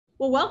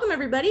Well, welcome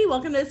everybody.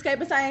 Welcome to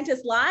Skype a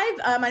Scientist Live.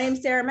 My name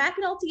is Sarah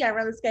McAnulty. I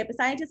run the Skype a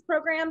Scientist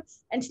program.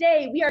 And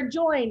today we are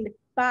joined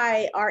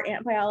by our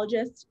ant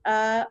biologist,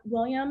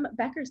 William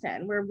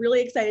Beckerson. We're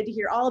really excited to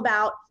hear all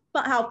about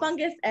how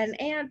fungus and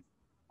ants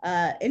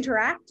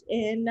interact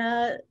in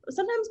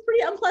sometimes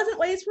pretty unpleasant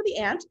ways for the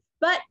ant,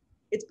 but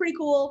it's pretty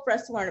cool for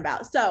us to learn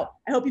about. So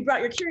I hope you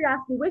brought your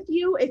curiosity with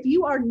you. If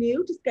you are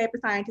new to Skype a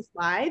Scientist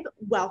Live,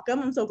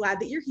 welcome. I'm so glad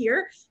that you're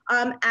here.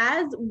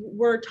 As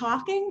we're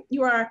talking,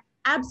 you are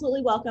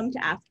absolutely welcome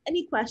to ask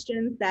any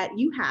questions that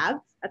you have.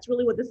 That's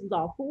really what this is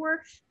all for,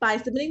 by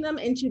submitting them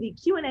into the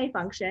Q&A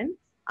function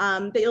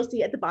that you'll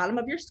see at the bottom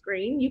of your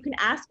screen. You can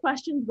ask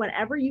questions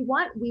whenever you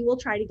want. We will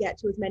try to get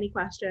to as many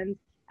questions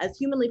as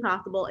humanly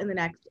possible in the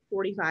next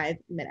 45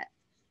 minutes.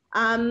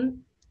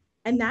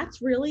 And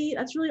that's really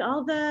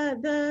all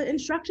the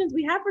instructions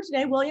we have for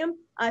today. William,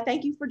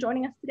 thank you for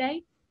joining us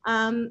today.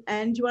 And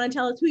do you want to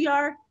tell us who you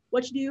are,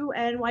 what you do,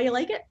 and why you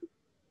like it?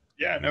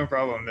 Yeah, no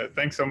problem.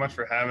 Thanks so much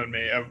for having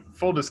me.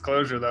 Full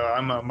disclosure, though,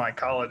 I'm a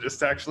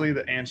mycologist. Actually,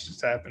 the ants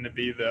just happen to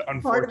be the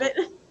unfortunate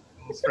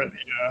for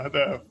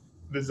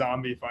the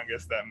zombie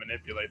fungus that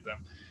manipulate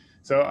them.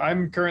 So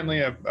I'm currently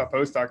a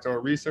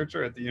postdoctoral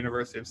researcher at the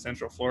University of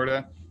Central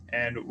Florida,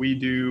 and we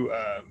do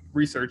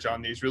research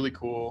on these really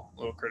cool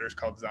little critters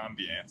called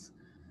zombie ants.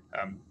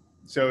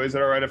 So is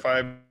it all right if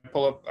I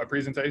pull up a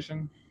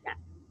presentation? Yeah.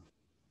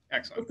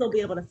 Excellent. We'll still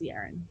be able to see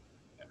Aaron.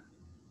 Yeah.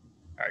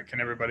 All right, can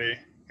everybody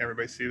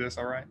see this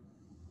all right?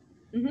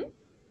 Mm-hmm.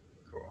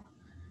 Cool.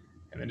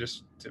 And then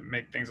just to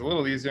make things a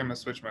little easier, I'm gonna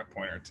switch my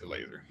pointer to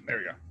laser. There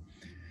we go.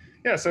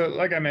 Yeah, so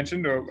like I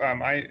mentioned,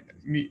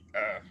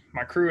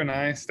 my crew and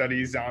I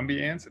study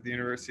zombie ants at the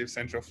University of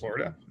Central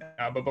Florida.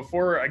 But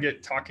before I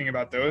get talking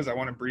about those, I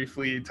want to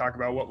briefly talk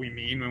about what we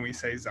mean when we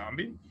say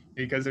zombie,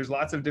 because there's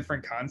lots of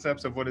different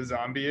concepts of what a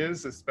zombie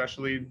is,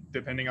 especially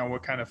depending on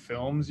what kind of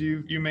films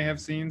you may have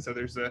seen. So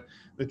there's the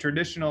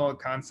traditional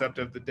concept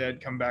of the dead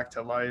come back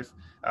to life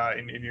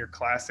in your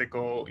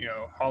classical,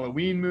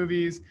 Halloween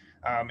movies,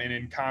 and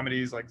in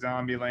comedies like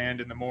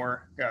Zombieland, and the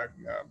more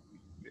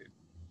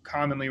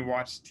commonly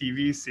watched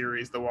TV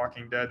series, The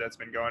Walking Dead, that's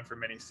been going for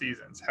many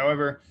seasons.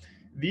 However,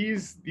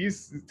 these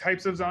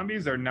types of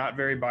zombies are not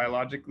very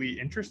biologically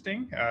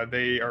interesting.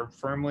 They are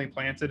firmly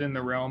planted in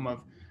the realm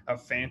of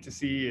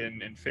fantasy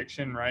and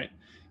fiction, right?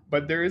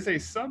 But there is a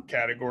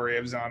subcategory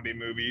of zombie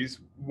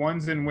movies,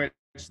 ones in which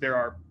there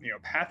are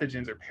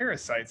pathogens or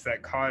parasites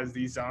that cause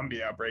these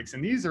zombie outbreaks,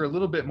 and these are a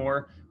little bit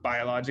more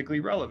biologically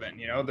relevant.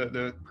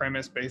 The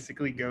premise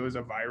basically goes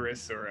a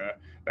virus or a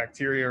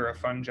bacteria or a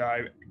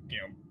fungi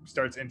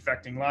starts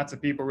infecting lots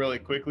of people really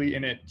quickly,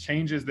 and it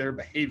changes their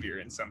behavior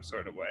in some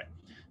sort of way.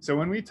 So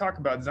when we talk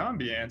about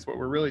zombie ants, what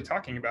we're really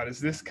talking about is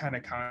this kind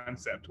of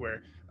concept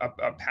where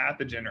a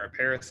pathogen or a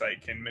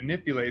parasite can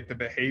manipulate the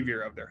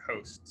behavior of their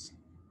hosts.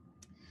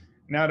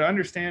 Now, to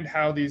understand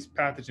how these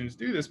pathogens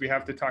do this, we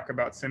have to talk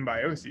about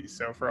symbiosis.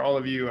 So for all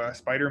of you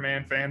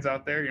Spider-Man fans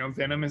out there,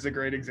 Venom is a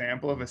great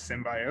example of a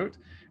symbiote,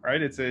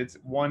 right? It's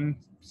one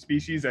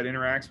species that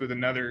interacts with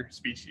another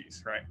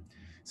species, right?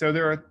 So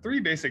there are three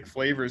basic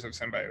flavors of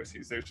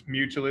symbiosis. There's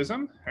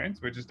mutualism, right,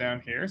 which is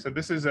down here. So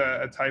this is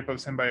a type of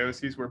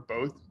symbiosis where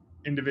both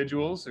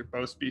individuals or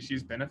both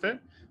species benefit.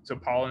 So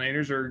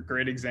pollinators are a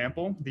great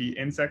example. The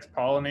insects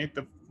pollinate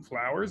the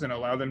flowers and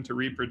allow them to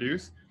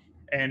reproduce.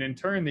 And in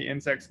turn, the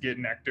insects get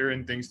nectar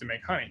and things to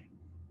make honey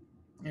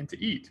and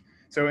to eat.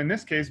 So in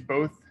this case,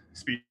 both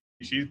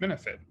species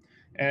benefit.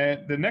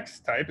 And the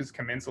next type is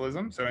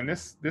commensalism. So in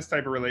this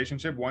type of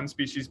relationship, one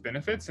species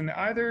benefits and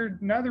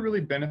neither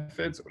really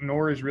benefits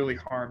nor is really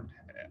harmed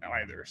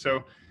either.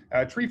 So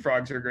tree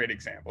frogs are a great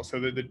example. So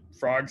the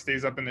frog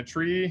stays up in the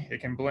tree, it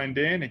can blend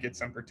in, it gets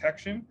some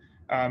protection.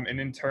 And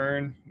in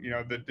turn,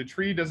 the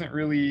tree doesn't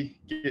really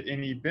get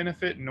any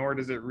benefit, nor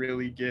does it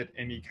really get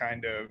any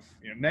kind of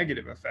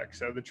negative effect.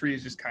 So the tree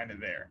is just kind of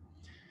there.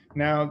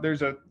 Now,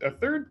 there's a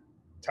third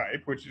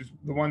type, which is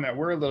the one that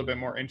we're a little bit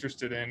more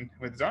interested in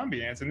with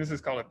zombie ants, and this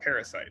is called a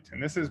parasite.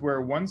 And this is where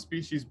one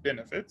species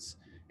benefits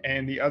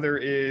and the other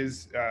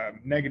is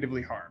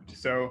negatively harmed.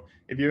 So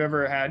if you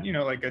ever had,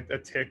 like a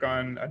tick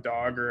on a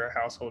dog or a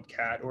household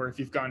cat, or if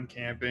you've gone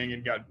camping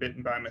and got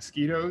bitten by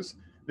mosquitoes,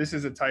 this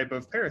is a type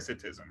of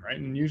parasitism, right?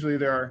 And usually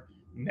there are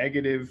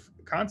negative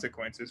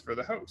consequences for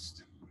the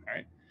host,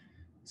 right?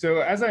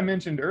 So as I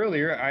mentioned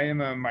earlier, I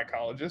am a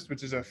mycologist,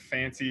 which is a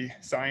fancy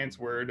science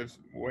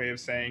way of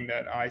saying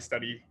that I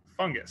study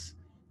fungus.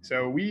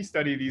 So we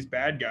study these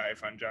bad guy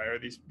fungi, or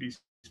these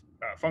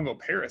fungal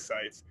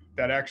parasites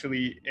that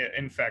actually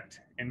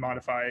infect and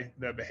modify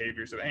the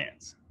behaviors of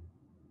ants.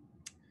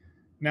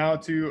 Now,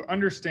 to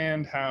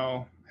understand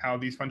how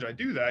these fungi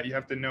do that, you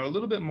have to know a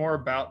little bit more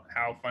about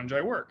how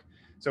fungi work.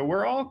 So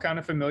we're all kind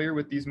of familiar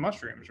with these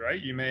mushrooms,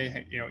 right? You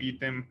may eat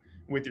them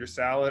with your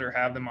salad or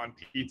have them on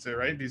pizza,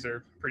 right? These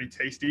are pretty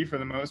tasty for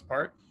the most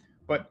part.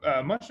 But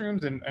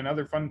mushrooms and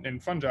other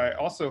fungi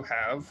also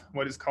have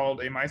what is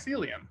called a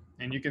mycelium.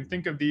 And you can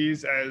think of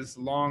these as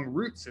long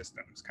root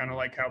systems, kind of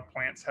like how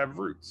plants have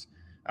roots.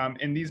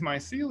 And these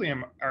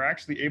mycelium are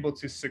actually able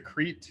to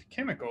secrete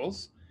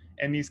chemicals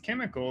And these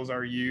chemicals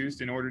are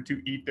used in order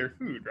to eat their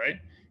food, right?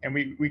 And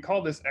we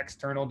call this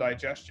external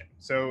digestion.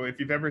 So if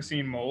you've ever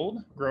seen mold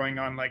growing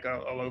on like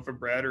a loaf of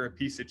bread or a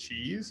piece of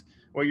cheese,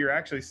 what you're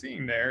actually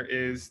seeing there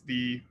is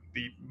the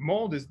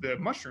mold is the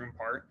mushroom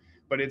part,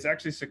 but it's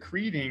actually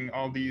secreting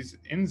all these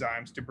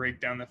enzymes to break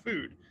down the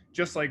food.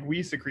 Just like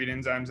we secrete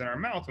enzymes in our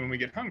mouth when we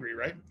get hungry,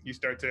 right? You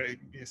start to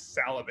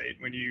salivate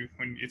when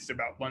it's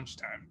about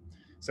lunchtime.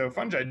 So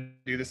fungi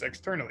do this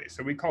externally.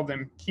 So we call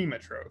them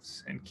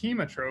chemotrophs. And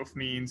chemotroph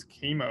means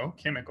chemo,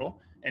 chemical,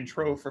 and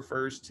troph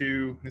refers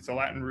to, it's a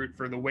Latin root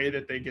for the way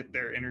that they get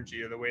their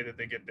energy or the way that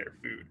they get their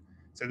food.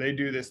 So they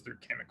do this through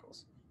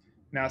chemicals.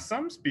 Now,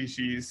 some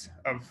species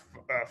of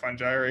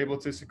fungi are able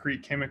to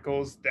secrete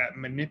chemicals that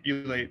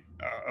manipulate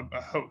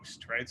a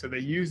host, right? So they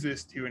use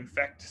this to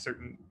infect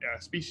certain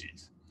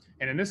species.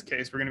 And in this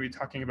case, we're going to be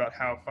talking about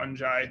how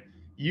fungi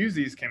use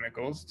these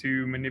chemicals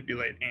to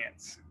manipulate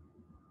ants.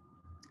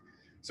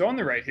 So on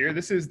the right here,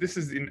 this is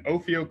an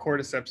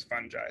Ophiocordyceps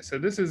fungi. So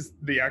this is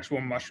the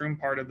actual mushroom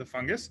part of the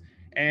fungus,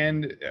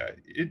 and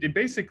it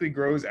basically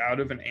grows out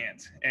of an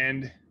ant.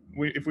 And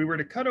if we were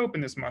to cut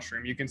open this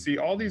mushroom, you can see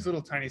all these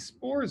little tiny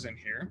spores in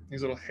here,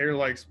 these little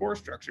hair-like spore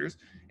structures,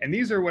 and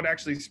these are what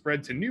actually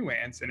spread to new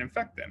ants and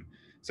infect them.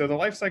 So the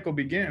life cycle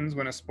begins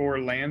when a spore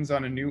lands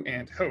on a new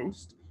ant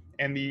host,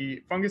 and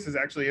the fungus is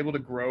actually able to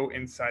grow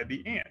inside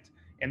the ant.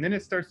 And then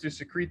it starts to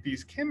secrete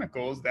these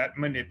chemicals that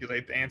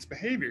manipulate the ant's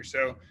behavior.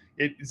 So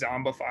it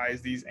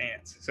zombifies these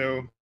ants.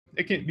 So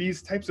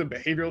these types of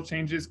behavioral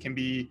changes can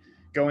be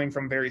going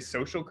from very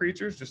social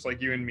creatures, just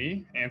like you and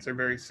me. Ants are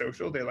very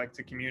social. They like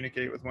to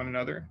communicate with one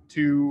another,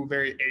 to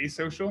very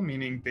asocial,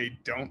 meaning they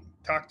don't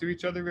talk to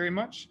each other very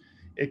much.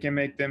 It can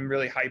make them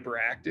really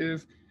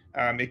hyperactive.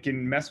 It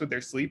can mess with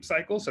their sleep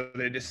cycle, so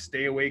they just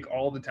stay awake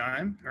all the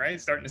time, right?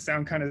 It's starting to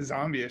sound kind of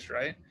zombie-ish,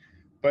 right?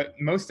 But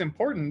most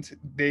important,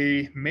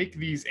 they make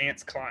these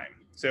ants climb.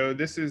 So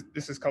this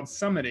is called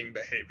summiting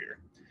behavior.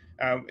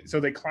 So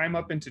they climb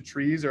up into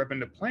trees or up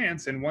into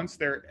plants, and once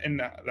they're in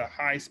the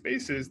high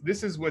spaces,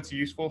 this is what's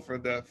useful for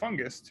the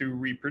fungus to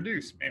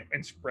reproduce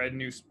and spread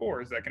new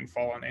spores that can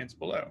fall on ants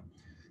below.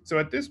 So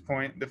at this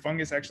point, the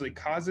fungus actually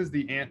causes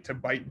the ant to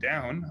bite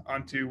down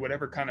onto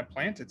whatever kind of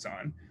plant it's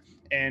on,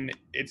 and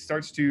it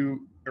starts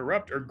to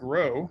erupt or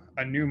grow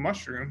a new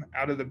mushroom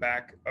out of the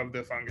back of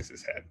the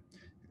fungus's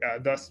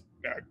head, thus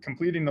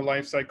completing the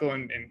life cycle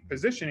and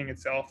positioning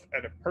itself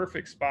at a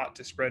perfect spot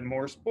to spread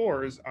more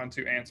spores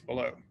onto ants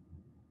below.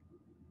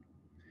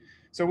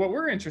 So what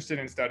we're interested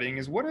in studying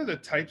is what are the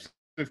types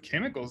of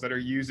chemicals that are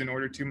used in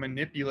order to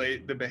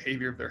manipulate the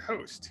behavior of their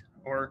host?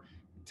 Or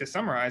to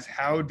summarize,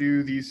 how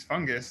do these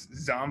fungus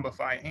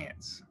zombify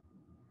ants?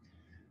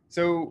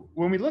 So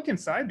when we look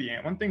inside the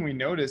ant, one thing we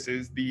notice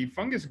is the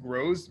fungus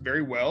grows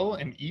very well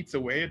and eats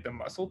away at the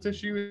muscle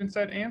tissue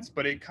inside ants,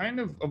 but it kind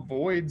of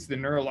avoids the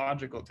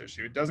neurological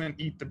tissue. It doesn't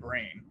eat the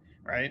brain,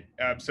 right?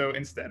 So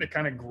instead, it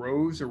kind of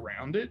grows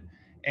around it.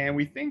 And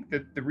we think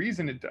that the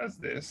reason it does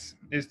this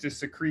is to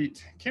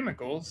secrete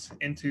chemicals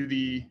into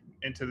the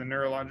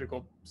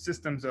neurological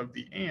systems of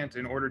the ant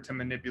in order to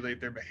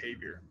manipulate their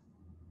behavior.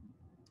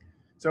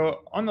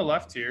 So on the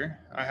left here,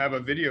 I have a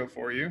video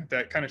for you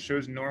that kind of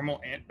shows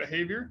normal ant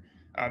behavior.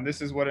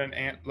 This is what an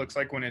ant looks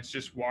like when it's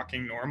just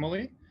walking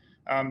normally.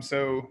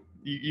 So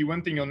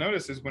one thing you'll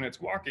notice is when it's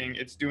walking,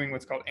 it's doing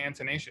what's called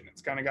antenation.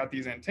 It's kind of got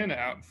these antennae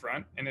out in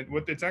front, and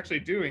what it's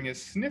actually doing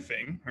is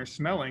sniffing or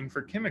smelling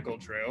for chemical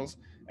trails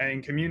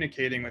and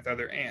communicating with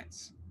other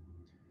ants.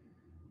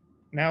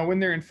 Now, when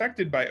they're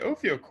infected by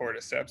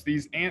Ophiocordyceps,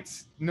 these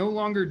ants no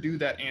longer do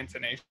that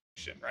antenation,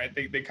 right?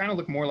 They kind of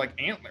look more like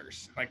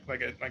antlers,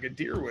 like a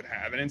deer would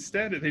have, and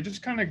instead they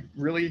just kind of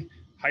really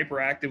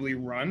hyperactively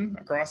run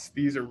across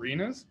these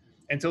arenas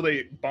until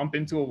they bump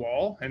into a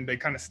wall and they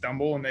kind of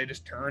stumble and they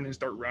just turn and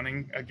start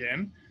running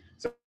again.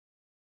 So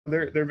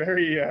they're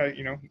very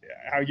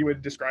how you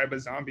would describe a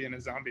zombie in a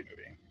zombie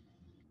movie.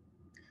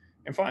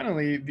 And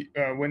finally,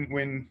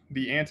 when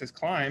the ant has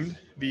climbed,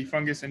 the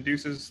fungus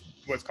induces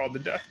what's called the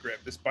death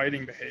grip, this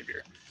biting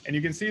behavior. And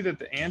you can see that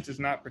the ant is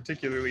not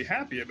particularly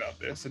happy about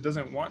this. It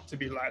doesn't want to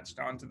be latched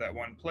onto that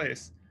one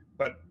place,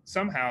 but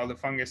somehow the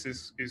fungus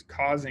is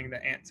causing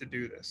the ant to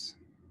do this.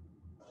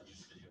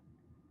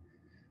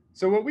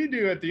 So what we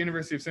do at the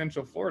University of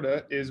Central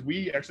Florida is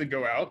we actually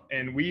go out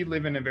and we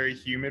live in a very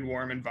humid,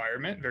 warm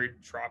environment, very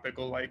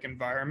tropical-like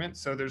environment.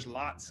 So there's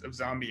lots of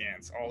zombie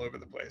ants all over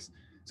the place.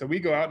 So we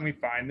go out and we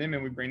find them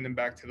and we bring them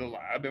back to the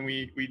lab and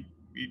we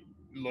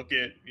look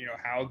at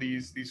how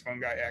these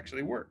fungi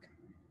actually work.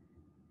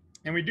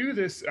 And we do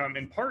this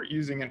in part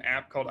using an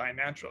app called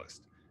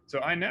iNaturalist. So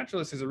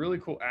iNaturalist is a really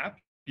cool app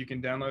you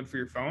can download for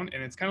your phone,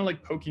 and it's kind of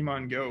like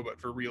Pokemon Go, but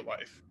for real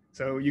life.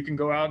 So you can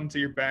go out into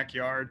your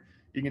backyard,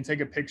 you can take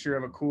a picture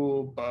of a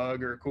cool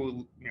bug or a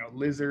cool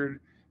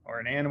lizard or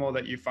an animal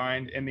that you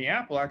find, and the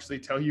app will actually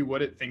tell you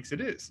what it thinks it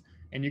is.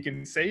 And you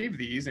can save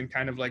these in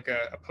kind of like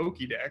a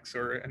Pokédex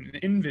or an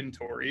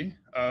inventory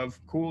of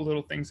cool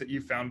little things that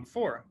you found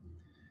before.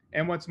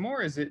 And what's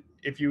more is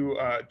if you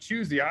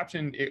choose the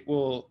option, it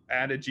will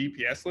add a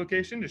GPS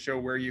location to show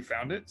where you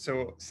found it.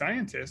 So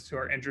scientists who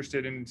are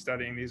interested in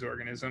studying these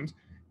organisms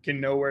can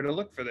know where to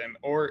look for them.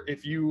 Or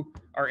if you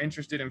are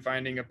interested in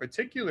finding a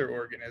particular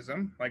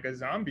organism, like a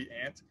zombie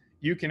ant,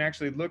 you can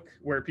actually look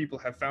where people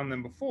have found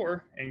them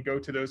before and go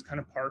to those kind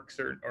of parks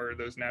or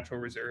those natural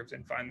reserves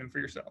and find them for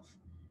yourself.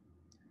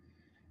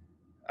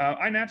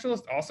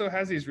 iNaturalist also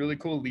has these really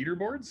cool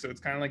leaderboards, so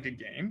it's kind of like a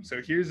game.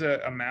 So here's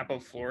a map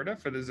of Florida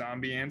for the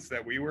zombie ants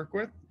that we work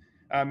with.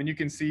 And you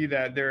can see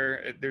that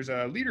there's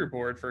a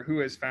leaderboard for who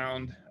has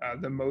found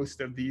the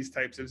most of these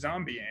types of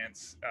zombie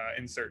ants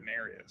in certain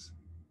areas.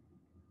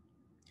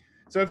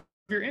 So if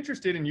you're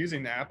interested in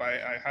using the app,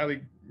 I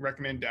highly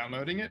recommend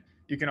downloading it.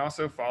 You can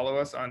also follow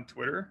us on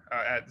Twitter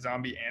at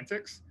Zombie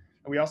Antics.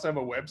 We also have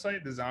a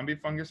website, the Zombie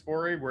Fungus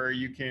Foray, where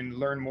you can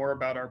learn more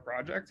about our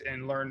project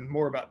and learn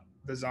more about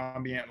the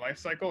zombie ant life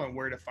cycle and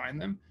where to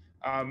find them.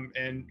 And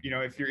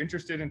if you're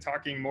interested in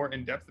talking more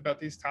in depth about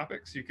these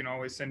topics, you can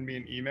always send me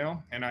an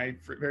email. And I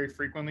very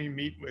frequently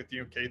meet with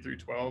K through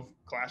 12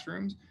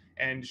 classrooms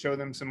and show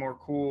them some more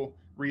cool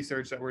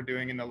research that we're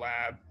doing in the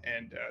lab.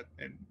 And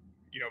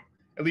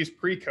at least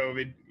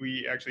pre-COVID,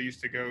 we actually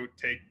used to go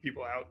take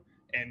people out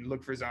and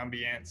look for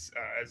zombie ants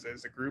as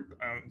a group.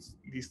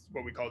 These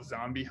what we call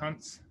zombie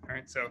hunts. All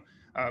right, so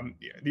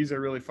these are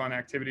really fun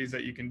activities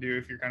that you can do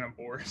if you're kind of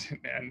bored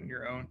and on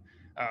your own.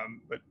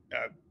 But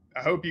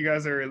I hope you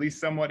guys are at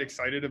least somewhat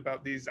excited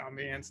about these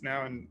zombie ants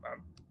now, and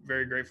I'm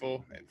very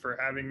grateful for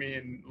having me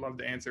and love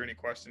to answer any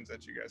questions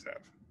that you guys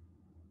have.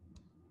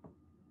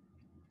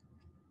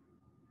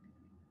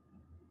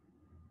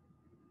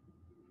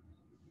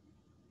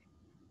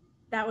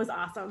 That was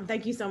awesome.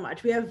 Thank you so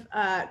much. We have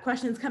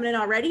questions coming in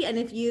already. And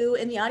if you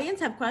in the audience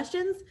have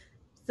questions,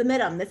 submit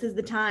them. This is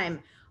the time.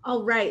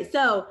 All right.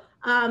 So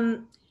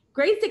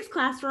grade 6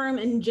 classroom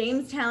in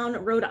Jamestown,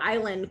 Rhode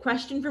Island.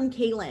 Question from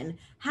Kaylin.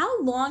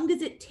 How long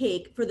does it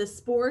take for the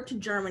spore to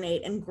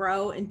germinate and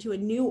grow into a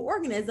new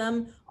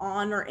organism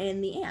on or in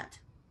the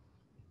ant?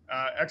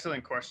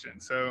 Excellent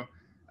question. So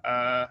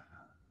I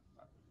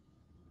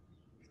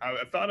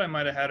thought I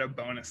might have had a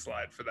bonus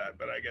slide for that,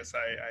 but I guess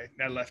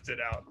I left it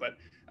out. But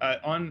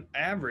on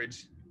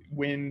average,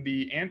 when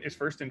the ant is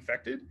first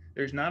infected,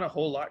 there's not a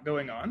whole lot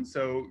going on.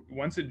 So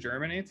once it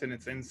germinates and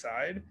it's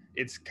inside,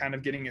 it's kind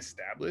of getting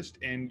established,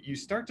 and you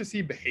start to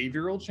see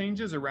behavioral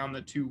changes around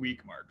the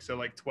 2-week mark. So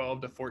like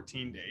 12 to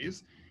 14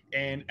 days.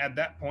 And at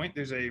that point,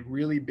 there's a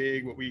really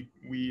big, what we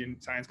in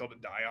science call a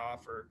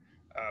die-off, or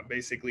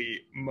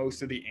basically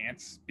most of the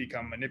ants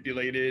become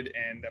manipulated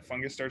and the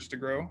fungus starts to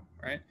grow,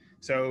 right?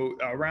 So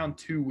around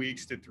 2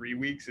 weeks to 3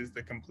 weeks is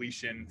the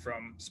completion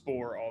from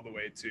spore all the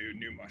way to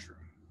new mushroom.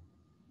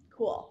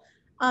 Cool.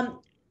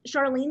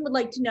 Charlene would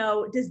like to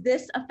know, does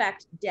this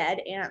affect dead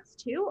ants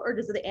too, or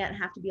does the ant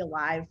have to be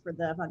alive for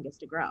the fungus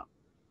to grow?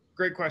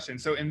 Great question.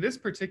 So in this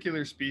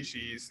particular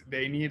species,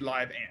 they need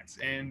live ants.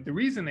 And the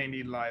reason they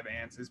need live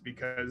ants is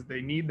because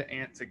they need the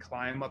ant to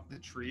climb up the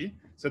tree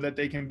so that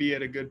they can be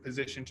at a good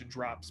position to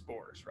drop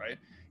spores, right?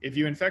 If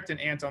you infect an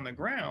ant on the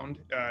ground,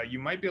 you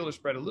might be able to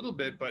spread a little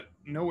bit, but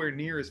nowhere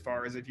near as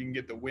far as if you can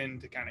get the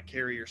wind to kind of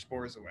carry your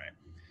spores away.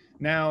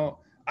 Now,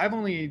 I've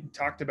only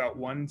talked about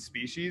one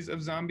species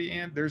of zombie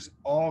ant. There's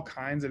all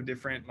kinds of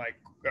different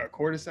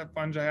cordyceps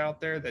fungi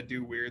out there that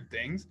do weird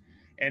things.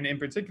 And in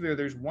particular,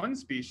 there's one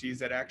species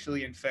that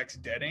actually infects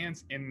dead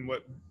ants in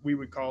what we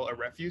would call a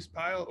refuse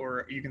pile,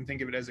 or you can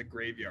think of it as a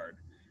graveyard.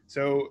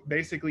 So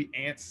basically,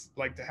 ants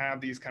like to have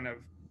these kind of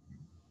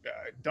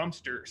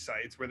dumpster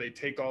sites where they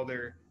take all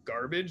their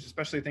garbage,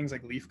 especially things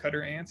like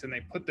leafcutter ants, and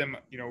they put them,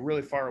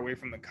 really far away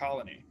from the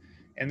colony.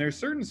 And there's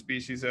certain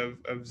species of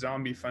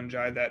zombie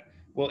fungi that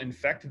will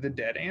infect the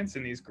dead ants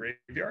in these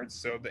graveyards.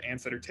 So the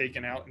ants that are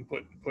taken out and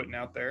putting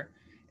out there,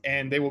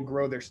 and they will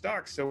grow their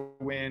stocks. So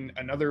when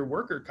another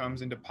worker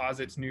comes and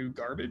deposits new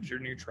garbage or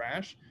new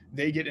trash,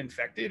 they get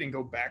infected and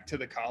go back to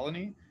the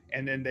colony,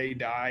 and then they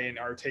die and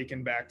are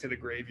taken back to the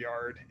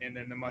graveyard, and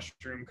then the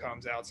mushroom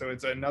comes out. So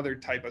it's another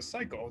type of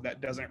cycle that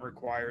doesn't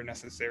require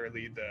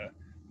necessarily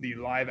the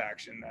live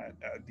action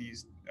that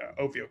these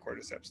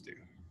Ophiocordyceps do.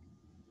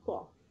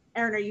 Cool.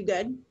 Erin, are you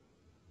good?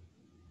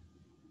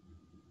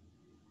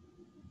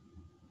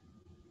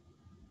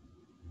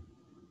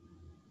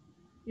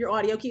 Your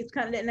audio keeps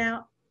cutting it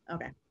out.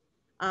 Okay.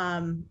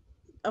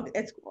 Okay,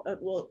 it's cool.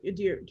 Well,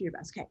 do your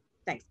best. Okay,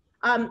 thanks.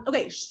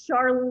 Okay,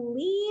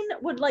 Charlene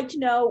would like to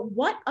know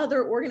what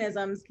other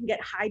organisms can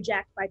get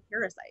hijacked by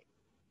parasites.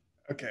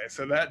 Okay,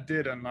 so that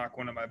did unlock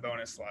one of my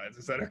bonus slides.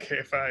 Is that okay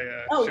if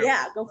I? Oh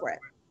yeah, go for it.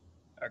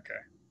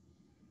 Okay.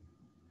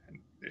 And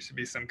there should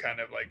be some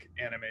kind of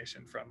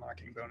animation for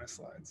unlocking bonus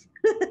slides.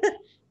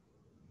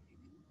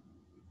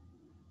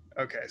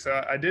 Okay,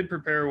 so I did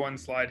prepare one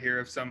slide here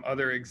of some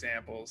other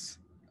examples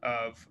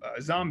of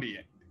zombie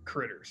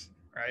critters,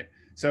 right?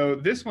 So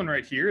this one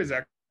right here is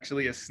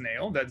actually a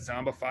snail that's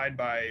zombified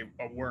by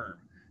a worm.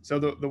 So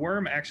the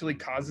worm actually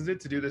causes it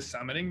to do this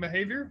summiting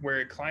behavior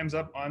where it climbs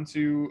up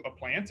onto a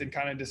plant and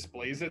kind of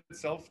displays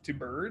itself to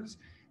birds.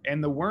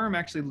 and the worm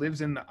actually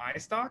lives in the eye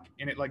stalk,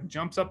 and it like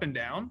jumps up and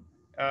down.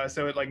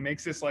 So it like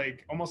makes this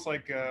like almost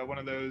like one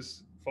of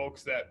those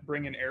folks that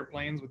bring in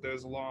airplanes with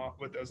those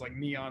like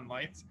neon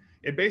lights.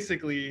 It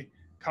basically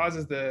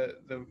causes the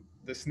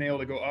snail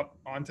to go up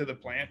onto the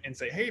plant and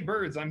say, "Hey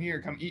birds, I'm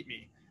here, come eat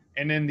me."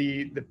 And then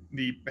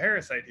the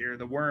parasite here,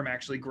 the worm,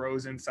 actually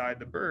grows inside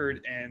the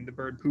bird, and the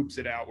bird poops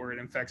it out where it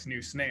infects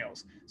new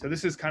snails. So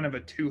this is kind of a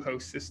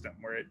two-host system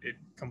where it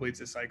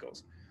completes its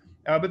cycles.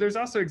 But there's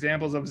also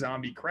examples of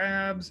zombie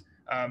crabs.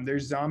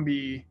 There's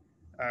zombie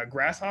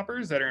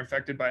grasshoppers that are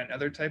infected by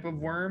another type of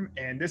worm,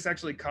 and this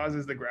actually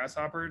causes the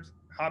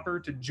hopper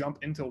to jump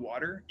into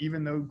water,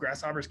 even though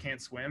grasshoppers can't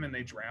swim and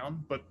they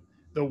drown. But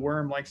the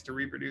worm likes to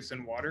reproduce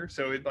in water,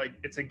 so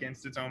it's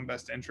against its own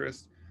best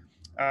interest.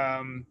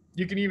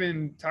 You can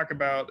even talk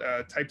about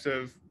types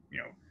of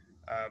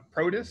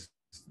protists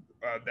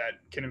that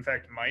can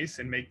infect mice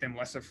and make them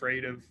less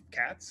afraid of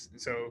cats.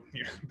 So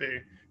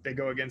they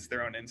go against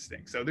their own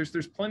instincts. So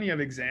there's plenty of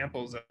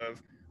examples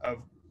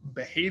of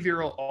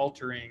behavioral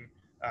altering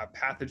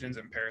pathogens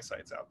and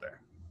parasites out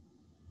there.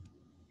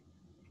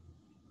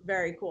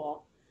 Very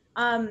cool.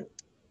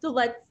 So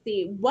let's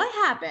see, what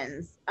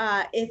happens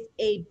if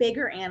a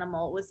bigger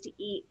animal was to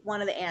eat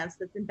one of the ants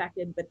that's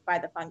infected by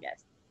the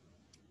fungus?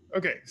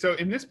 Okay, so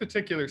in this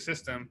particular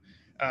system,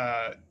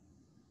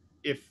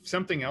 if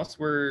something else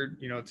were,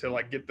 to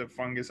like get the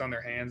fungus on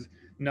their hands,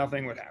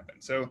 nothing would happen.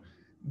 So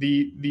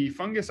the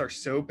fungus are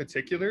so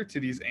particular to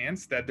these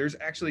ants that there's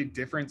actually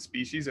different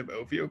species of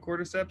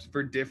Ophiocordyceps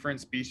for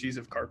different species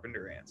of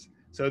carpenter ants.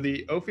 So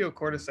the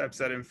Ophiocordyceps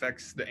that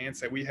infects the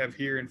ants that we have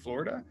here in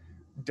Florida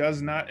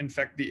does not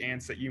infect the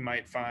ants that you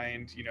might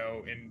find,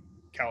 in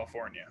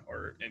California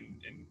or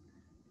in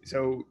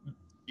so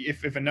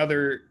if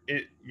another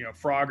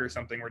frog or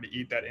something were to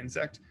eat that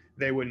insect,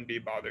 they wouldn't be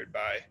bothered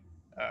by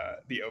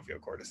the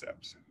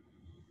Ophiocordyceps.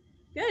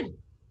 Good.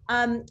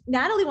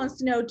 Natalie wants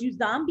to know, do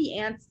zombie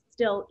ants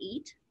still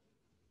eat?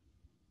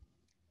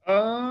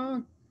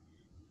 Good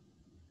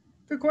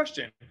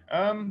question.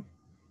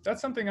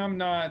 That's something I'm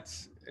not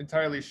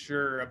entirely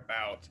sure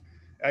about.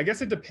 I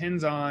guess it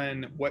depends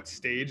on what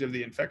stage of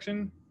the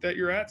infection that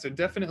you're at. So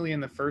definitely in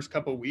the first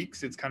couple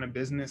weeks, it's kind of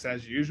business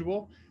as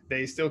usual.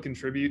 They still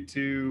contribute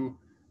to,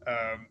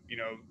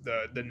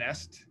 the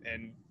nest,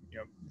 and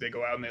they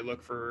go out and they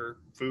look for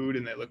food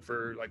and they look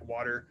for like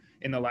water.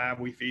 In the lab,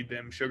 we feed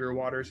them sugar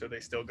water, so they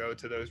still go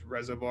to those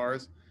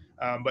reservoirs.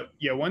 But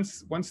yeah,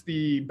 once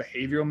the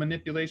behavioral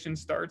manipulation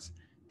starts,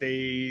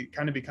 they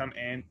kind of become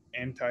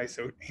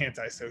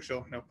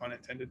antisocial, no pun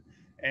intended,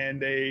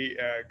 and they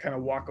kind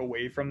of walk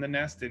away from the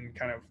nest and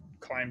kind of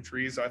climb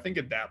trees. So I think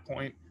at that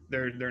point,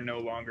 they're no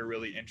longer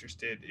really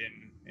interested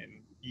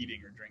in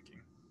eating or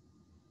drinking.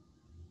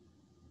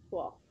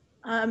 Cool.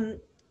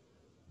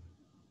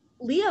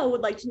 Leo would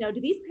like to know, do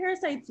these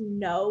parasites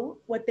know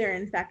what they're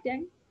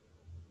infecting?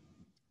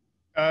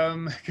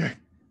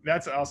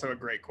 That's also a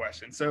great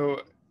question.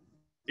 So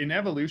in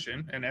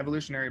evolution and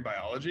evolutionary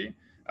biology,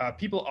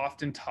 people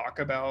often talk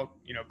about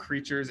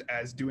creatures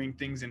as doing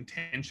things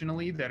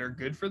intentionally that are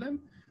good for them,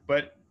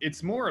 but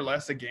it's more or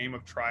less a game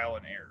of trial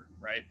and error,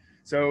 right?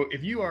 So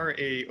if you are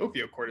a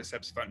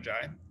Ophiocordyceps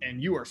fungi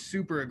and you are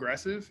super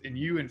aggressive and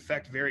you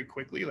infect very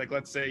quickly, like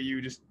let's say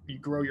you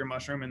grow your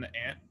mushroom in the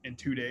ant in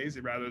 2 days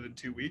rather than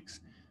 2 weeks,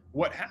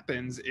 what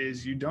happens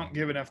is you don't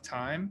give enough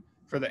time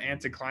for the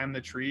ant to climb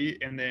the tree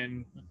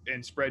and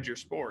spread your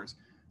spores.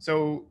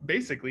 So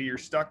basically you're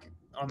stuck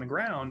on the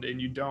ground,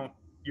 and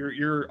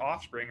your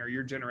offspring or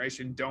your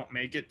generation don't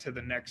make it to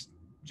the next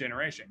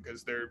generation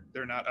because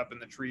they're not up in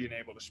the tree and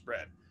able to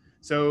spread.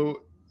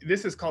 So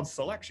this is called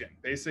selection.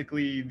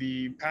 Basically,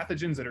 the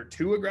pathogens that are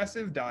too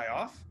aggressive die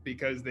off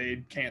because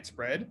they can't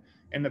spread,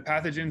 and the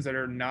pathogens that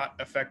are not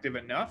effective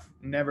enough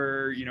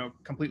never,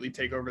 completely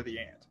take over the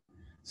ant.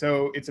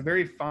 So it's a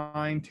very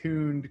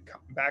fine-tuned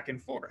back and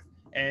forth,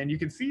 and you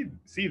can see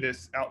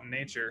this out in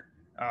nature.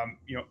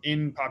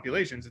 In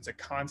populations, it's a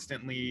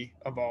constantly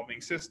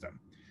evolving system.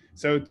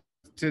 So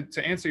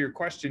to answer your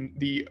question,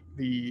 the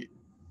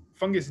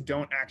fungus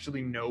don't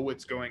actually know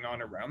what's going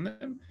on around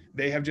them.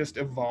 They have just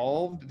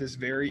evolved this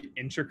very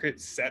intricate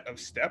set of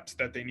steps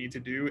that they need to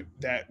do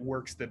that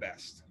works the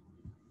best.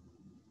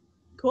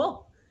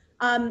 Cool.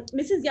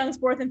 Mrs. Young's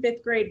 4th and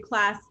 5th grade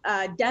class,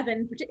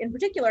 Devin in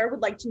particular,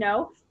 would like to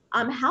know,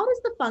 how does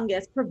the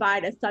fungus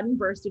provide a sudden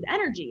burst of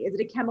energy? Is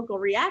it a chemical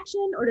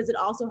reaction, or does it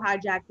also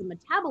hijack the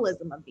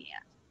metabolism of the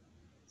ant?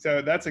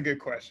 So that's a good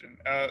question.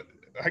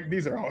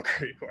 These are all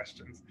great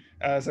questions.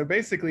 So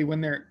basically, when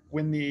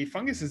the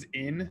fungus is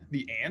in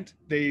the ant,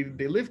 they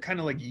live kind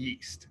of like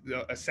yeast,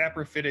 a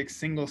saprophytic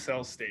single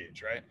cell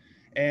stage, right?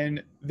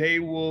 And they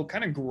will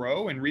kind of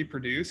grow and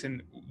reproduce,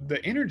 and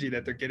the energy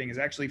that they're getting is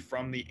actually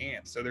from the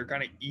ant. So they're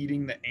kind of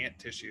eating the ant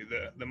tissue,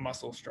 the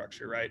muscle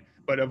structure, right?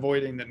 But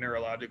avoiding the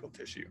neurological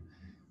tissue.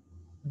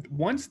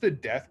 once the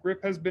death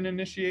grip has been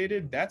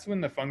initiated, that's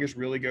when the fungus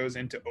really goes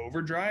into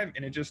overdrive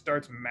and it just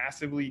starts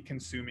massively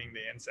consuming the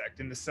insect.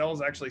 And the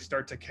cells actually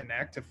start to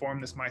connect to form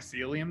this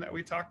mycelium that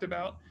we talked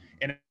about.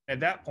 And at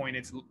that point,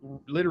 it's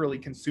literally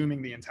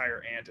consuming the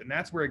entire ant. And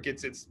that's where it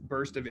gets its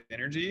burst of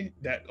energy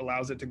that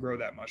allows it to grow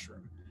that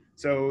mushroom.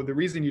 So the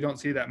reason you don't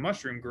see that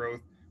mushroom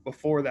growth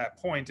before that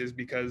point is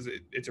because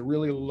it's a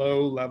really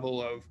low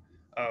level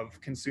of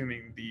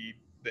consuming the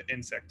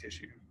insect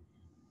tissue.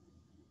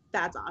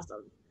 That's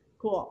awesome.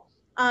 Cool.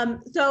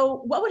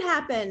 So what would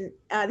happen,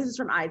 this is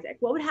from Isaac,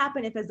 what would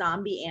happen if a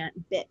zombie ant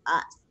bit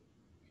us?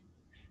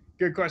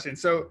 Good question.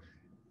 So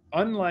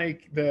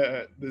unlike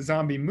the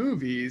zombie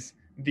movies,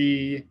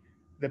 the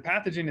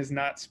pathogen is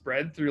not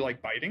spread through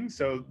like biting.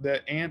 So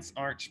the ants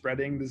aren't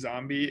spreading the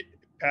zombie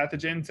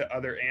pathogen to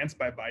other ants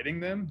by biting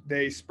them.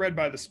 They spread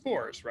by the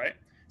spores, right?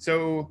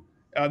 So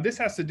this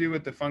has to do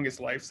with the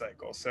fungus life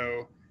cycle.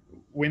 So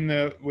when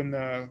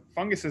the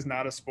fungus is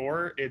not a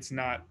spore, it's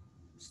not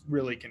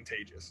really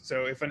contagious.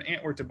 So if an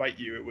ant were to bite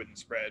you, it wouldn't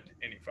spread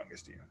any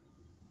fungus to you.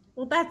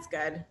 Well, that's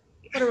good.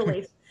 What a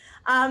relief.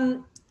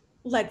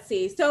 Let's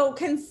see. So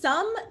can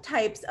some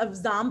types of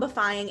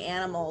zombifying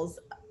animals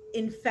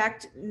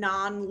infect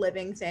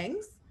non-living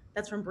things?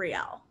 That's from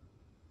Brielle.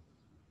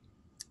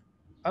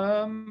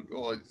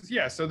 Well,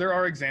 yeah, so there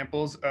are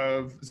examples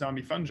of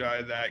zombie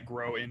fungi that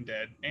grow in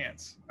dead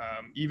ants.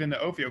 Even the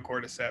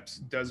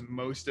Ophiocordyceps does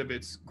most of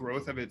its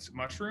growth of its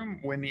mushroom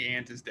when the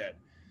ant is dead.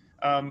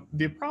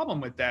 The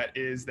problem with that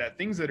is that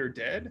things that are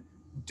dead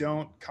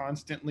don't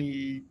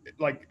constantly,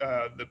 like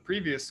the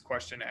previous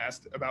question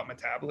asked about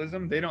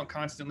metabolism, they don't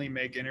constantly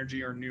make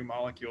energy or new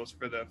molecules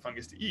for the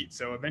fungus to eat.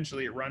 So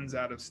eventually it runs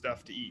out of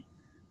stuff to eat.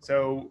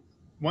 So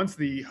once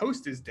the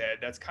host is dead,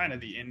 that's kind of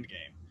the end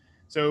game.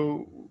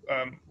 So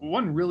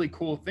one really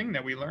cool thing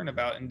that we learn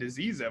about in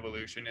disease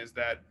evolution is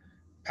that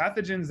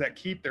pathogens that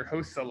keep their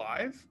hosts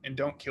alive and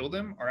don't kill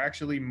them are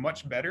actually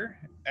much better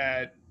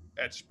at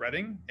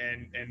spreading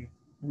and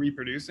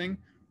reproducing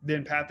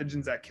than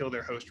pathogens that kill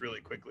their host really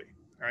quickly,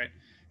 right?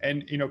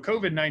 And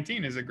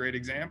COVID-19 is a great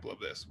example of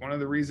this. One of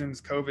the reasons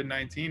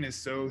COVID-19 is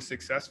so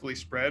successfully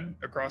spread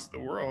across the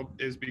world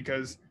is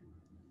because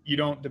you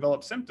don't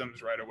develop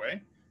symptoms right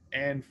away.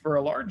 And for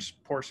a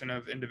large portion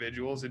of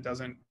individuals, it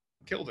doesn't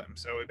kill them.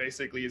 So it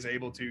basically is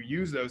able to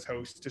use those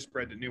hosts to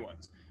spread to new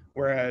ones.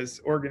 Whereas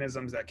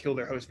organisms that kill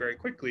their host very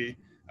quickly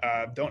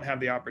don't have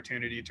the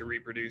opportunity to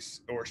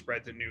reproduce or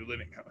spread to new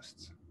living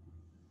hosts.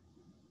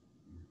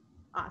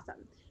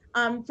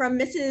 Awesome. From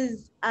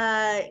Mrs.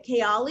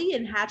 Kayali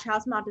in Hatch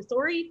House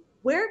Montessori,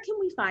 where can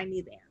we find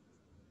these ants?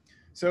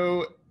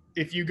 So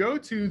if you go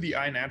to the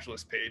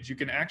iNaturalist page, you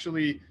can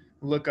actually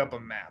look up a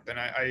map. And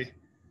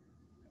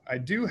I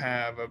do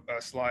have a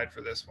slide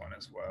for this one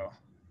as well.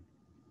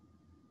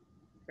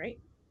 Great.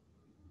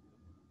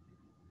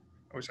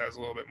 I wish I was a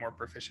little bit more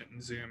proficient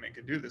in Zoom and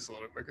could do this a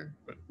little quicker,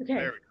 but okay.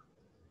 There we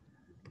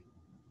go.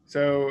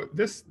 So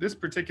this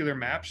particular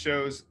map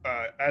shows,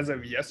 as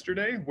of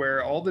yesterday,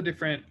 where all the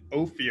different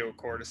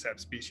Ophiocordyceps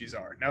species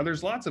are. Now,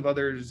 there's lots of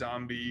other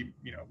zombie,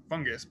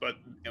 fungus, but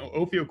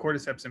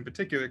Ophiocordyceps in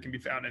particular can be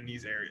found in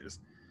these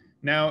areas.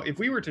 Now, if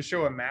we were to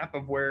show a map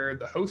of where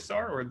the hosts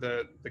are, or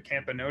the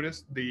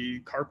Camponotus, the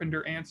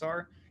carpenter ants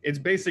are, it's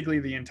basically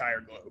the entire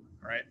globe,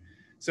 right?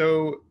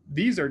 So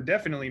these are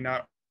definitely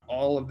not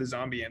all of the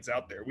zombie ants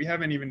out there. We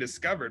haven't even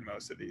discovered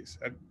most of these.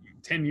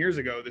 10 years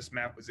ago, this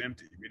map was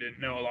empty. We didn't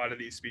know a lot of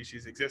these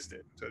species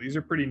existed. So these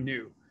are pretty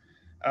new.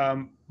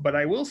 But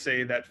I will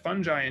say that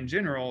fungi in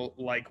general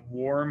like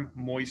warm,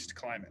 moist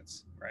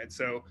climates, right?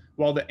 So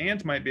while the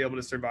ant might be able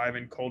to survive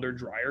in colder,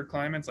 drier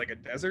climates like a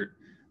desert,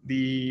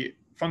 the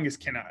fungus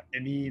cannot.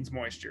 It needs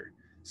moisture.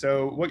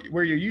 So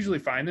where you usually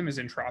find them is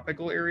in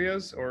tropical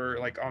areas or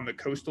like on the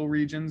coastal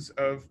regions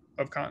of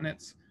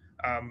continents.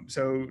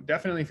 So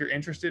definitely if you're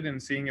interested in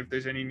seeing if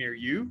there's any near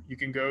you, you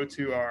can go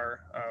to our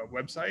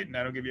website and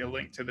that'll give you a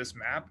link to this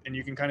map and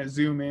you can kind of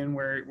zoom in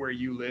where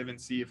you live and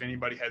see if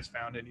anybody has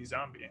found any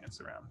zombie ants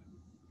around.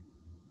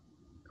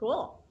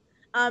 Cool.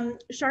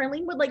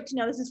 Charlene would like to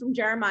know, this is from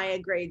Jeremiah,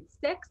 grade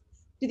 6.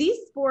 Do these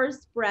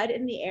spores spread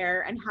in the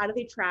air and how do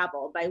they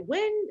travel? By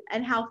wind,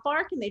 and how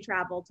far can they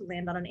travel to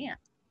land on an ant?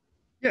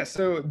 Yeah,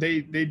 so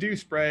they do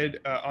spread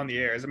on the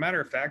air. As a matter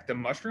of fact, the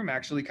mushroom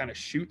actually kind of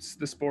shoots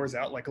the spores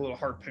out like a little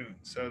harpoon.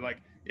 So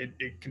like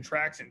it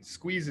contracts and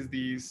squeezes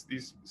these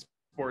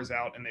spores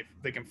out and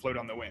they can float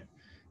on the wind.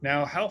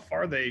 Now, how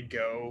far they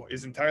go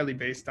is entirely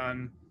based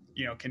on,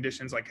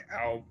 conditions like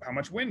how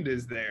much wind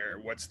is there?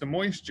 What's the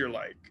moisture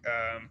like?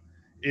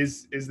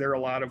 Is there a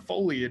lot of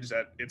foliage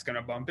that it's going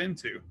to bump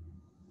into?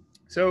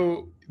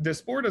 So the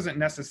spore doesn't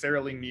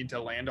necessarily need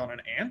to land on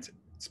an ant.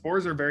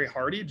 Spores are very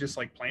hardy, just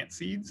like plant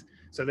seeds.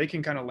 So they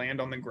can kind of land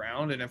on the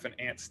ground, and if an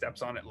ant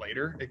steps on it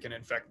later, it can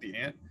infect the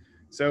ant.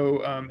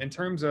 So in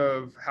terms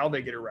of how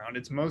they get around,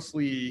 it's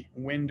mostly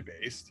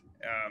wind-based.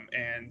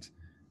 And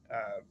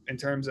in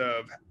terms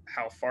of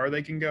how far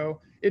they can go,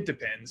 it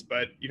depends.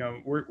 But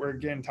we're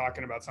again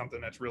talking about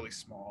something that's really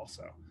small.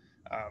 So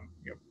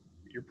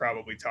you're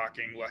probably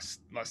talking less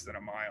than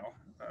a mile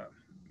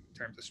in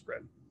terms of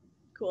spread.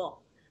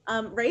 Cool.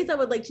 Reza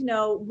would like to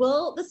know,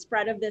 will the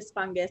spread of this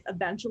fungus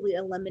eventually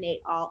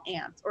eliminate all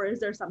ants, or is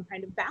there some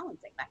kind of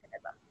balancing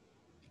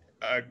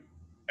mechanism?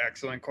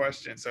 Excellent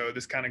question. So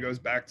this kind of goes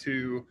back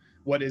to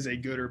what is a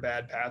good or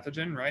bad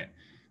pathogen, right?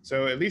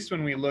 So at least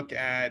when we look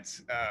at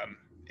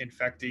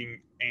infecting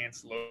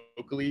ants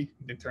locally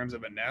in terms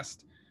of a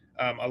nest,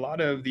 a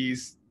lot of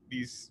these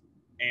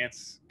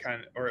ants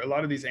a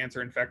lot of these ants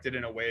are infected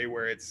in a way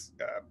where it's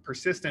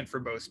persistent for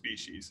both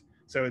species.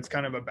 So it's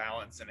kind of a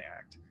balancing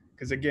act.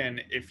 Because again,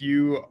 if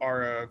you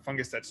are a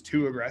fungus that's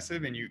too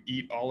aggressive and you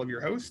eat all of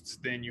your hosts,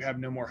 then you have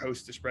no more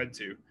hosts to spread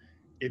to.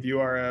 If you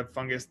are a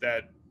fungus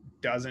that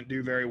doesn't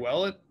do very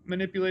well at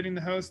manipulating the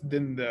host,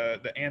 then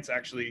the ants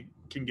actually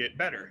can get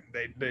better.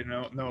 They're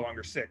no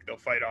longer sick. They'll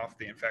fight off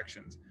the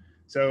infections.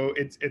 So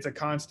it's a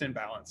constant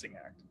balancing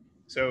act.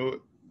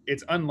 So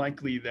it's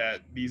unlikely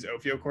that these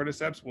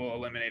Ophiocordyceps will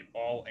eliminate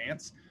all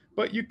ants,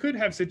 but you could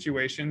have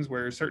situations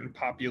where certain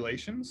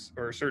populations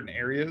or certain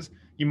areas,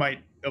 you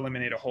might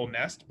eliminate a whole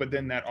nest, but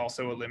then that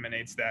also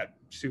eliminates that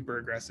super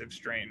aggressive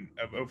strain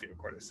of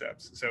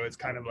Ophiocordyceps. So it's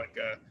kind of like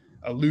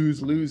a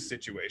lose-lose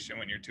situation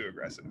when you're too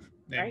aggressive.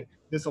 And right.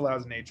 This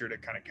allows nature to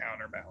kind of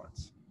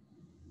counterbalance.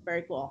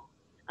 Very cool.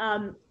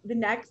 The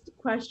next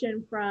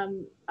question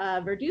from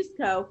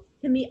Verduzco,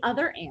 can the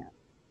other ants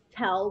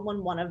tell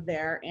when one of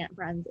their ant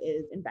friends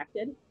is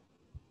infected?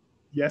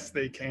 Yes,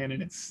 they can,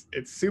 and it's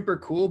super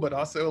cool, but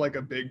also like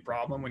a big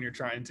problem when you're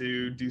trying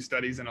to do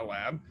studies in a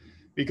lab,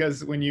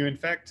 because when you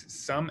infect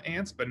some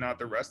ants but not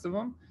the rest of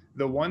them,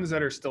 the ones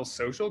that are still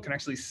social can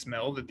actually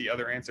smell that the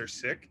other ants are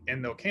sick,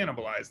 and they'll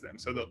cannibalize them.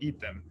 So they'll eat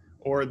them,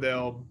 or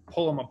they'll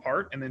pull them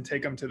apart and then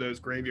take them to those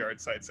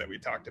graveyard sites that we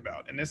talked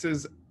about. And this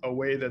is a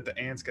way that the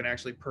ants can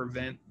actually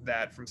prevent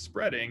that from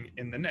spreading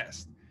in the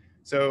nest.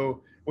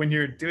 So when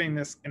you're doing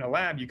this in a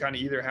lab, you kind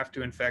of either have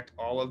to infect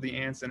all of the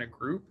ants in a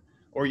group,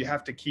 or you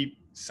have to keep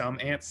some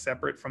ants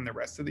separate from the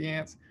rest of the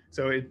ants.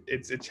 So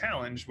it's a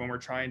challenge when we're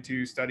trying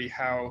to study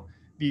how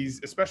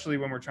these, especially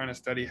when we're trying to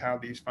study how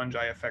these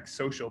fungi affect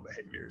social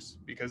behaviors,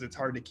 because it's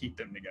hard to keep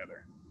them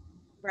together.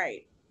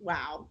 Right.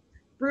 Wow.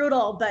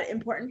 Brutal, but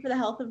important for the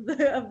health of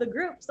the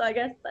group. So I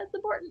guess that's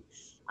important.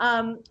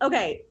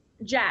 Okay,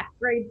 Jack,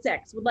 grade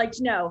 6, would like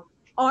to know,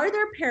 are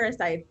there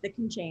parasites that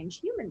can change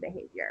human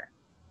behavior?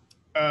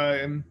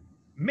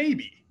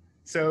 Maybe.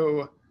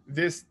 So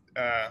this,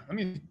 let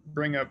me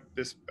bring up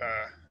this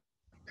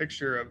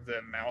picture of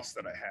the mouse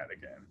that I had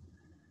again.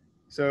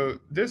 So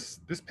this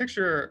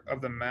picture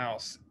of the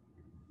mouse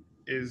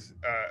is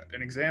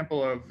an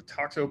example of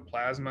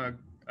Toxoplasma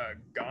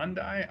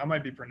gondii. I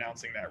might be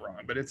pronouncing that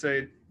wrong, but it's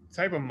a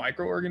type of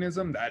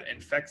microorganism that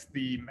infects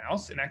the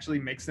mouse and actually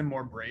makes them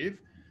more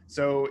brave.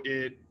 So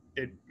it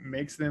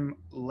makes them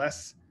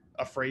less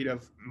afraid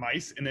of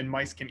mice, and then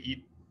mice can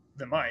eat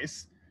the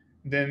mice.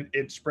 Then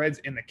it spreads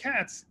in the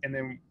cats and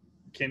then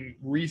can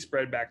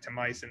re-spread back to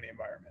mice in the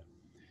environment.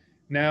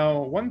 Now,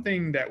 one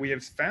thing that we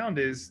have found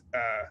is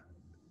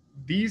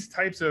these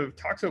types of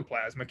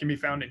toxoplasma can be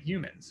found in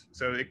humans,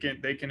 so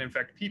they can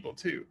infect people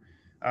too.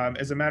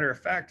 As a matter of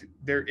fact,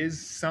 there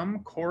is some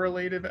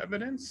correlative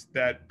evidence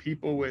that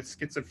people with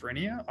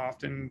schizophrenia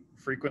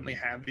frequently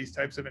have these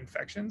types of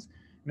infections.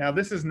 Now,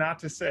 this is not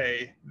to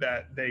say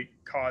that they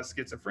cause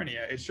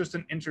schizophrenia. It's just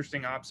an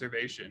interesting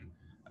observation.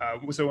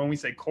 So when we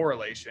say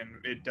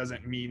correlation, it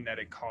doesn't mean that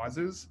it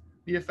causes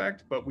the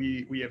effect, but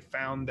we have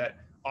found that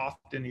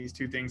often these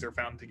two things are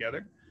found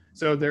together.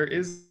 So there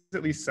is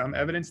at least some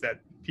evidence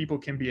that people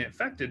can be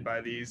infected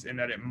by these and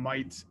that it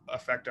might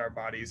affect our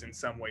bodies in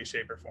some way,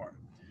 shape, or form.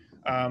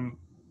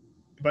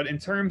 But in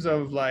terms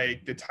of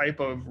like the type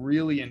of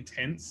really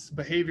intense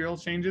behavioral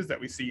changes that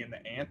we see in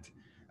the ant,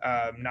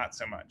 not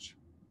so much.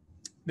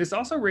 This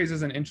also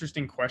raises an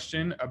interesting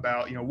question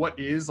about, what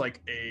is like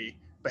a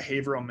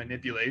behavioral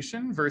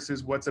manipulation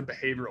versus what's a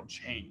behavioral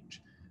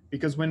change?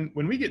 Because when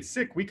we get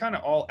sick, we kind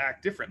of all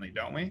act differently,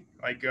 don't we?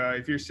 Like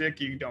if you're sick,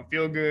 you don't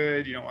feel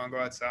good, you don't want to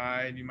go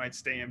outside, you might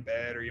stay in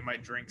bed, or you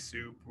might drink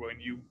soup when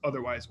you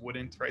otherwise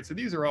wouldn't, right? So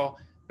these are all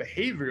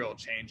behavioral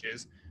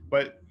changes,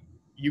 but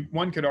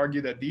one could argue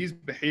that these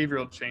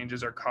behavioral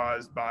changes are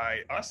caused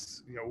by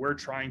us. We're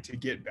trying to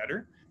get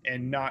better,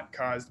 and not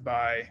caused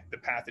by the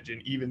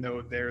pathogen, even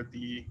though they're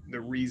the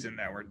reason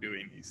that we're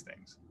doing these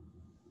things.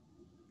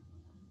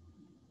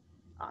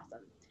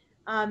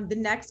 Awesome. The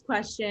next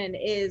question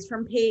is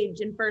from Paige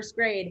in first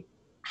grade.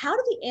 How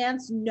do the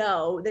ants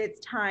know that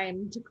it's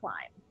time to climb?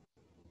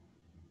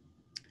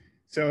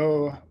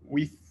 So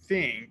we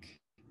think,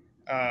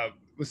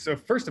 so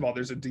first of all,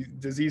 there's a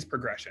disease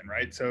progression,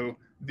 right? So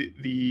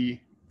the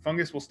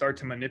fungus will start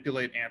to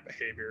manipulate ant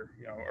behavior,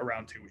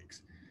 around 2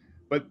 weeks.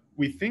 But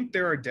we think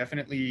there are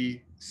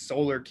definitely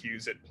solar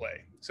cues at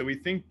play. So we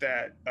think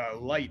that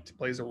light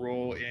plays a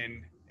role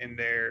in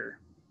their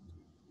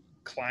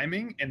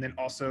climbing, and then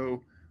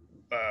also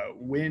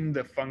when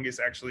the fungus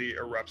actually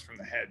erupts from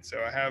the head.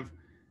 So I have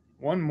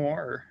one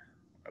more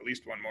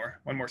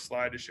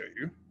slide to show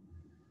you.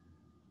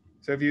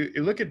 So if you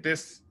look at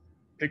this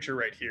picture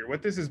right here,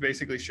 what this is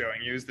basically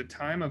showing you is the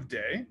time of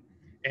day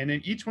And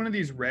in each one of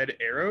these red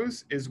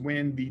arrows is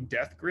when the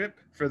death grip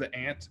for the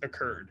ant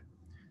occurred.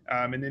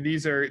 And then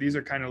these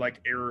are kind of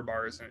like error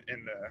bars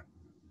in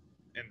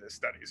the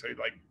study. So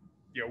like,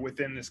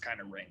 within this kind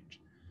of range.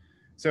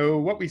 So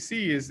what we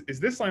see is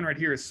this line right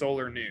here is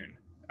solar noon.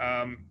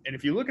 And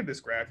if you look at this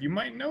graph, you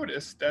might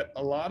notice that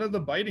a lot of the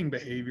biting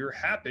behavior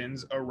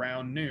happens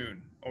around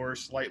noon or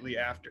slightly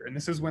after. And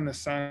this is when the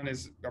sun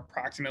is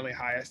approximately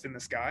highest in the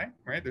sky,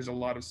 right? There's a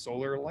lot of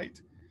solar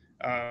light.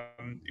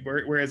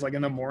 Whereas like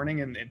in the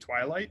morning and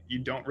twilight, you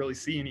don't really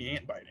see any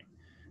ant biting.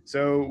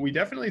 So we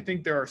definitely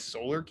think there are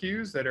solar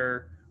cues that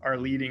are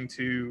leading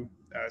to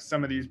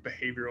some of these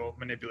behavioral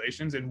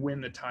manipulations and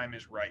when the time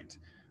is right.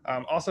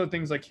 Also,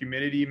 things like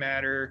humidity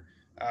matter.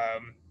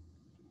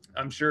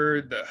 I'm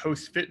sure the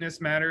host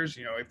fitness matters.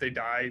 If they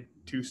die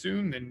too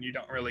soon, then you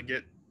don't really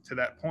get to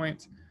that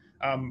point.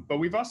 But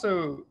we've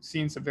also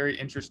seen some very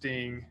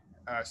interesting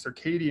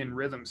circadian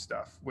rhythm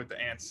stuff with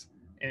the ants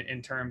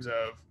in terms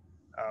of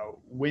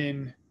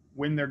when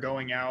they're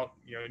going out.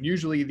 And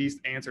usually these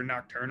ants are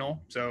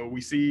nocturnal. So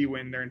we see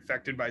when they're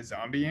infected by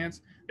zombie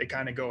ants, they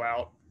kind of go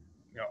out,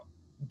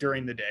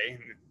 during the day,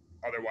 and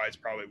otherwise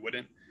probably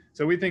wouldn't.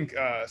 So we think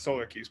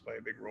solar cues play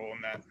a big role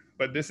in that.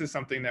 But this is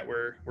something that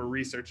we're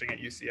researching at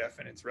UCF,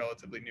 and it's a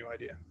relatively new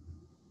idea.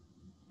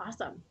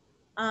 Awesome.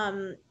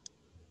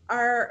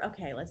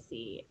 Let's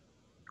see.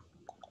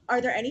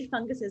 Are there any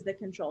funguses that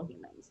control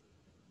humans?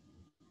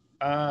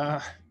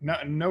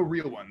 No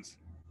real ones.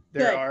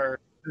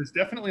 There's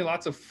definitely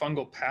lots of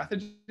fungal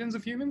pathogens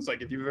of humans.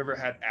 Like if you've ever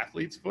had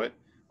athlete's foot,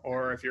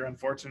 or if you're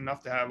unfortunate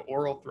enough to have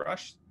oral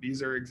thrush,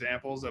 these are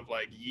examples of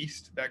like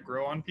yeast that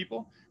grow on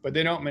people, but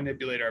they don't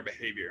manipulate our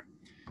behavior.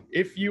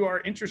 If you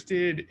are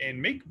interested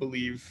in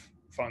make-believe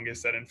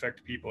fungus that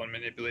infect people and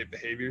manipulate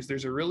behaviors,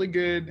 there's a really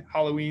good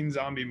Halloween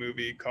zombie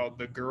movie called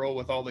The Girl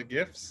with All the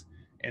Gifts.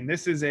 And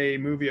this is a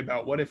movie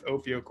about what if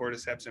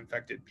Ophiocordyceps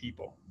infected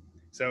people.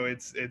 So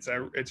it's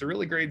a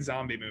really great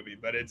zombie movie,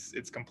 but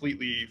it's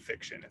completely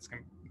fiction. It's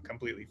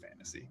completely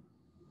fantasy.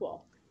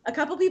 Cool. A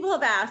couple people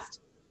have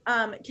asked,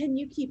 can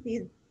you keep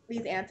these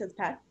ants as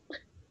pets?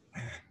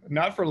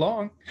 Not for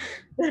long.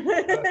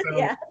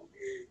 Yeah.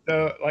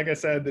 So like I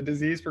said, the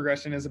disease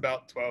progression is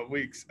about 12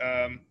 weeks.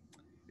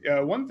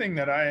 One thing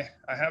that I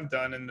have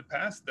done in the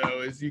past,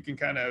 though, is you can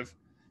kind of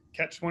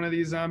catch one of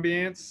these zombie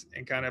ants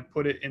and kind of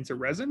put it into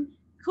resin.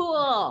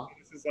 Cool.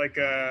 This is like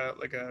a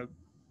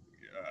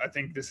I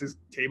think this is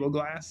table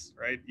glass,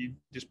 right? You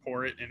just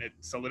pour it and it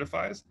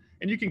solidifies,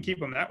 and you can keep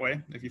them that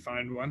way if you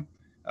find one.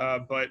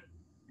 But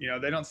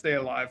they don't stay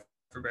alive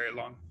for very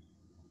long.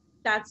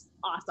 That's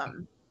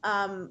awesome.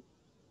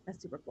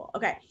 That's super cool.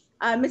 Okay.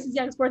 Mrs.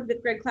 Young's 4th and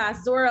 5th grade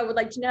class, Zora would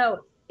like to know,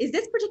 is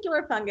this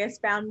particular fungus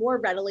found more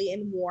readily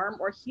in warm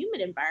or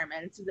humid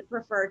environments? Does it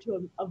prefer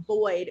to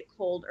avoid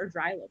cold or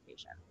dry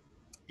locations?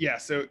 Yeah,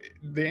 so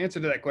the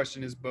answer to that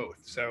question is both.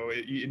 So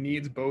it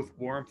needs both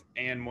warmth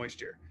and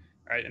moisture,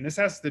 right? And this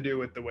has to do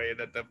with the way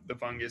that the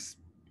fungus,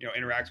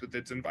 interacts with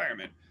its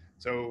environment.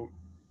 So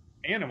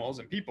animals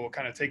and people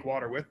kind of take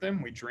water with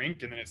them. We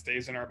drink and then it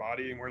stays in our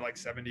body and we're like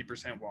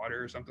 70%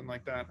 water or something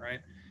like that,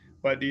 right?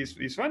 But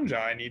these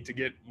fungi need to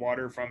get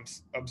water from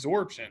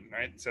absorption,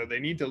 right? So they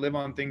need to live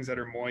on things that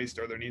are moist,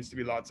 or there needs to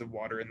be lots of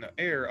water in the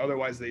air.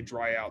 Otherwise, they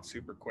dry out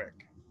super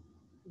quick.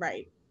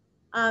 Right.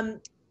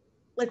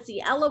 Let's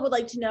see. Ella would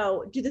like to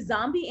know, do the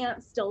zombie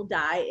ants still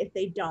die if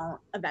they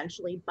don't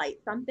eventually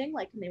bite something?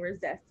 Like, can they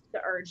resist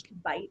the urge to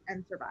bite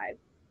and survive?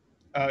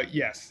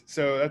 Yes.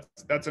 So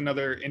that's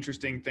another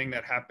interesting thing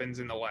that happens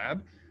in the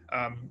lab.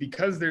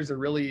 Because there's a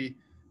really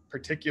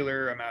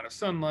particular amount of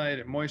sunlight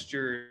and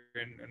moisture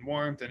and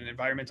warmth and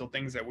environmental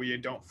things that we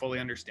don't fully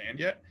understand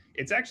yet,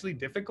 it's actually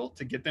difficult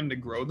to get them to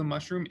grow the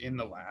mushroom in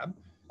the lab.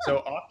 So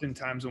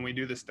oftentimes when we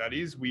do the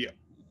studies,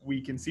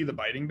 we can see the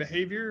biting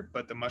behavior,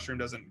 but the mushroom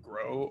doesn't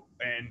grow,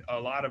 and a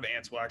lot of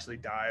ants will actually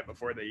die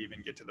before they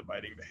even get to the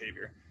biting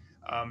behavior.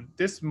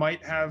 This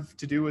might have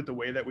to do with the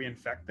way that we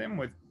infect them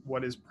with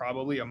what is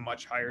probably a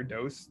much higher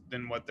dose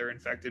than what they're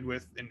infected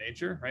with in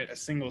nature, right? A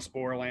single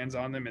spore lands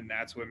on them and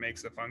that's what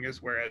makes the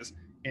fungus. Whereas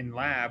in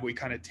lab, we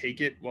kind of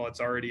take it while it's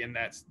already in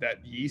that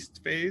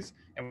yeast phase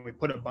and we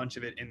put a bunch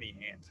of it in the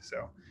ant.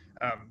 So,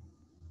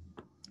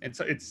 and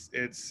so it's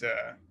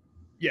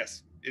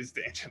yes, is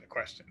to answer the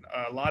question.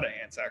 A lot of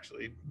ants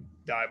actually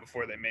die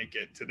before they make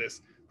it to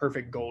this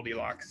perfect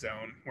Goldilocks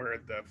zone where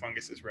the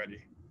fungus is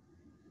ready.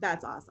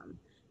 That's awesome.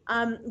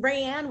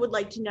 Rayanne would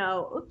like to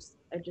know, oops,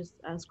 I just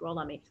scrolled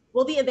on me.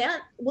 Will the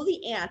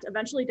ant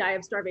eventually die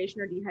of starvation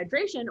or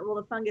dehydration, or will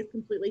the fungus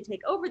completely take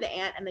over the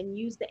ant and then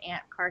use the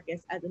ant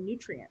carcass as a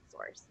nutrient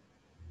source?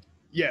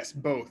 Yes,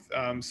 both.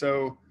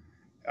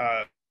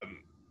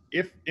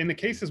 If in the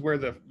cases where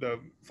the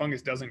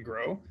fungus doesn't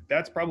grow,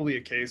 that's probably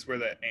a case where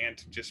the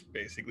ant just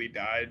basically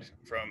died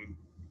from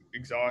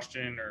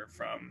exhaustion or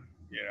from,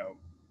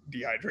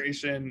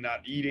 dehydration,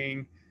 not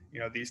eating,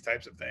 these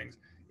types of things.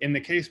 In the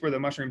case where the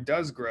mushroom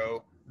does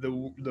grow,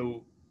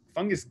 the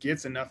fungus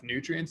gets enough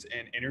nutrients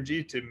and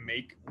energy to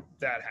make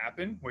that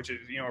happen, which is,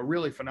 a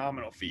really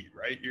phenomenal feat,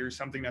 right? You're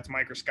something that's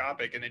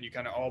microscopic, and then you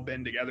kind of all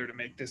bend together to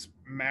make this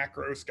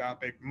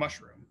macroscopic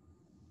mushroom.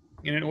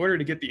 And in order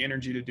to get the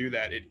energy to do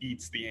that, it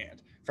eats the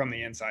ant from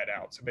the inside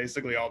out. So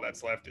basically all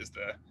that's left is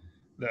the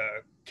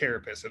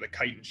carapace, or the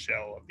chitin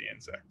shell of the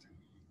insect.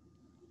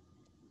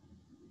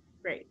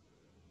 Great.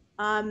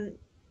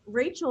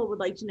 Rachel would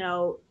like to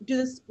know, do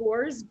the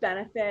spores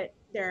benefit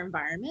their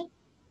environment?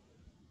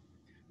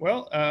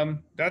 Well, I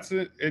guess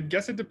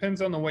it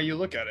depends on the way you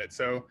look at it.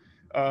 So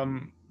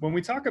when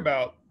we talk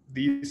about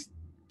these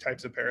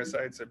types of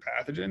parasites or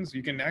pathogens,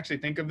 you can actually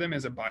think of them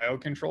as a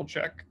biocontrol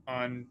check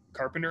on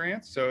carpenter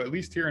ants. So at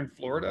least here in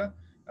Florida,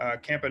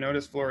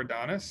 Camponotus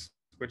floridanus,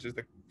 which is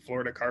the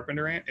Florida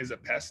carpenter ant, is a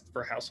pest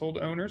for household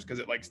owners because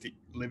it likes to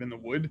live in the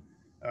wood,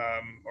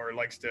 or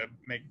likes to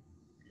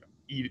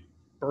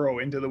burrow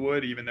into the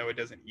wood, even though it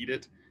doesn't eat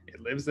it.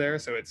 It lives there,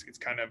 so it's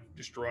kind of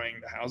destroying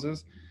the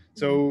houses.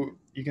 So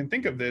you can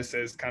think of this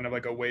as kind of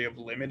like a way of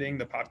limiting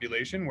the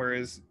population,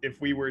 whereas if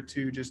we were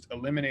to just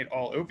eliminate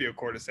all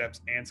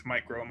Ophiocordyceps, ants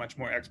might grow much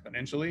more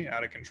exponentially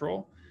out of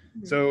control.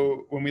 Mm-hmm.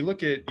 So when we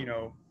look at,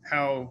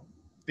 how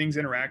things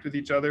interact with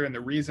each other, and the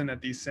reason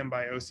that these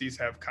symbioses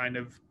have kind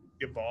of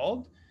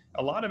evolved,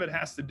 a lot of it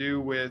has to do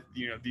with,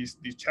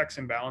 these checks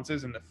and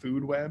balances in the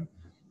food web.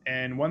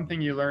 And one thing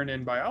you learn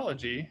in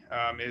biology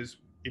is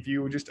if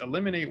you just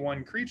eliminate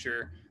one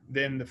creature,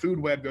 then the food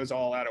web goes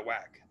all out of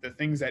whack. The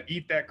things that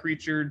eat that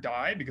creature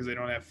die because they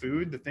don't have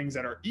food. The things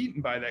that are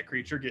eaten by that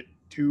creature get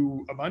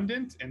too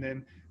abundant, and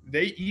then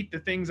they eat the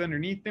things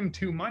underneath them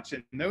too much,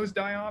 and those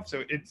die off.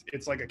 So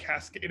it's like a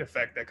cascade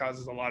effect that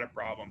causes a lot of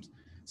problems.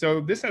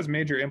 So this has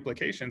major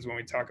implications when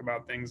we talk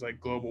about things like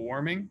global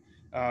warming,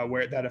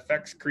 where that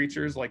affects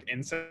creatures like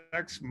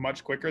insects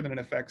much quicker than it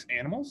affects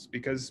animals,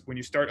 because when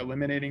you start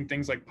eliminating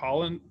things like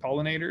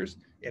pollinators,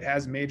 it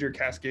has major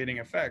cascading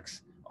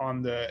effects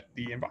on the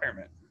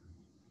environment.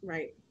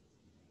 Right.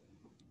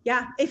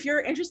 Yeah. If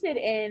you're interested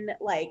in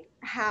like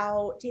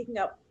how taking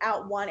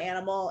out one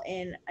animal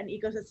in an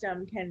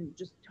ecosystem can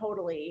just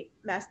totally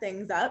mess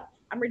things up,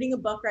 I'm reading a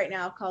book right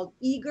now called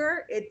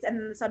Eager.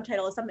 And the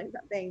subtitle is something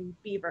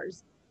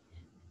beavers.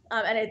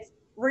 And it's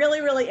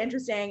really, really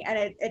interesting.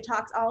 And it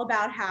talks all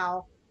about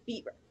how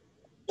beaver,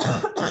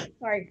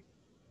 sorry.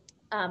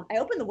 I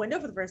opened the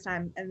window for the first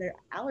time and their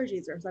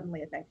allergies are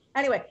suddenly a thing.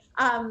 Anyway,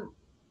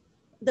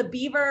 the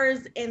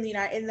beavers in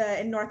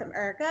North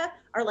America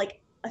are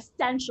like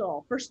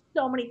essential for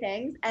so many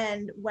things.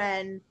 And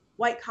when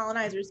white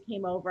colonizers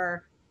came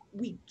over,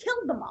 we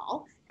killed them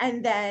all.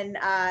 And then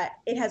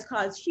it has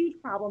caused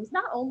huge problems,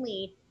 not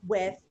only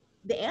with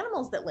the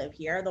animals that live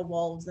here, the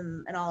wolves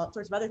and all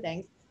sorts of other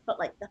things, but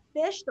like the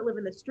fish that live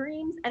in the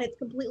streams. And it's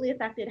completely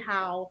affected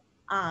how,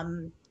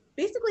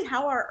 basically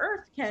how our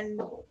earth can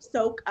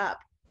soak up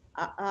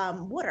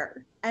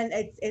water. And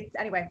it's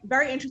anyway,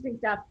 very interesting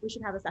stuff. We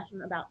should have a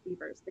session about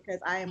beavers because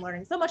I am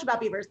learning so much about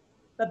beavers.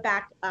 But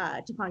back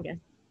to fungus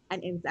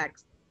and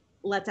insects.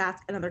 Let's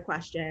ask another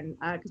question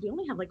because we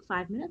only have like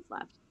 5 minutes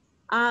left.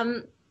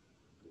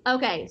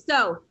 Okay,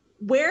 so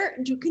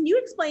can you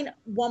explain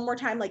one more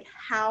time like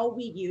how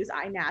we use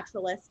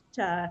iNaturalist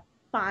to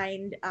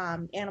find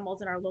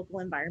animals in our local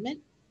environment?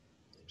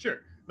 Sure.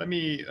 Let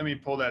me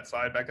pull that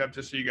slide back up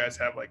just so you guys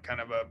have like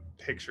kind of a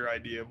picture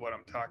idea of what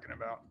I'm talking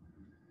about.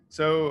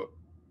 So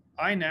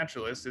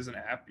iNaturalist is an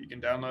app. You can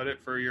download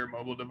it for your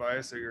mobile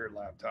device or your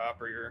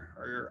laptop or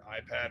your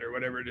iPad or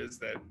whatever it is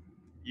that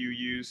you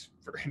use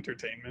for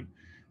entertainment.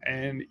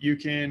 And you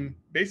can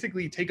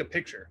basically take a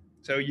picture.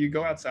 So you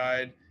go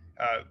outside.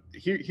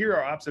 Here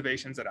are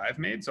observations that I've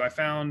made. So I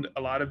found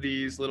a lot of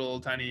these little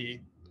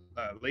tiny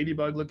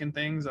ladybug looking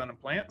things on a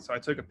plant. So I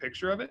took a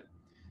picture of it.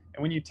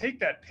 And when you take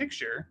that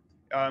picture,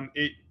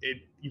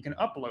 you can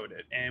upload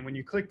it. And when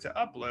you click to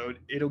upload,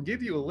 it'll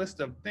give you a list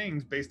of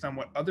things based on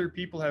what other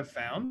people have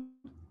found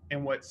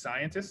and what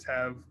scientists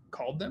have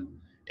called them.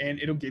 And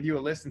it'll give you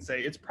a list and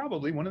say, it's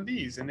probably one of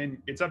these. And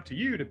then it's up to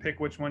you to pick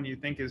which one you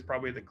think is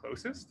probably the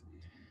closest.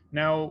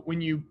 Now,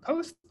 when you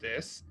post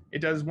this, it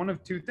does one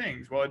of two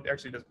things. Well, it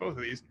actually does both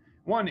of these.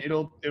 One,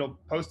 it'll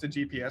post a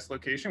GPS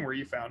location where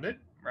you found it,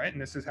 right?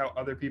 And this is how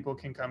other people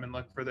can come and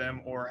look for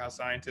them, or how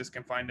scientists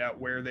can find out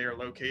where they are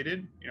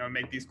located,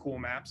 make these cool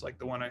maps like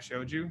the one I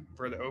showed you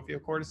for the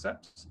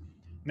Ophiocordyceps.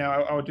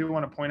 Now, I do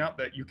want to point out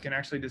that you can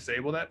actually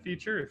disable that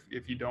feature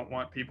if you don't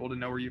want people to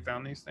know where you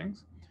found these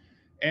things.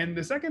 And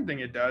the second thing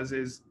it does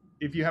is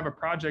if you have a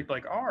project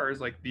like ours,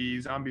 like the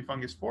Zombie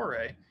Fungus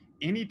Foray,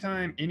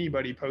 anytime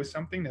anybody posts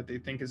something that they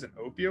think is an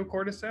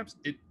Ophiocordyceps,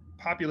 it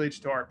populates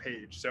to our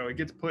page. So it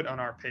gets put on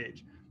our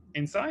page.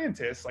 And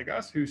scientists like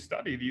us who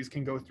study these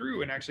can go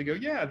through and actually go,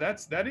 yeah,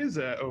 that is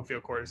a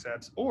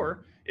Ophiocordyceps.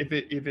 Or if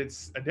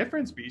it's a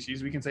different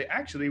species, we can say,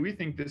 actually, we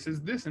think this is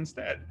this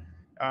instead.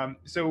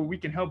 So we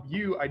can help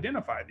you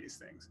identify these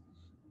things.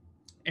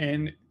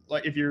 And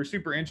like if you're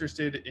super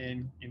interested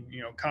in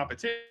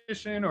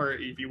competition, or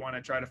if you want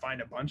to try to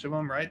find a bunch of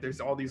them, right? There's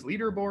all these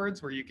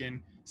leaderboards where you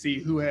can see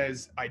who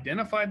has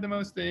identified the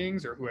most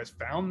things or who has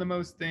found the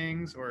most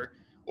things, or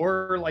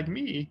Or like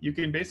me, you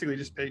can basically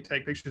just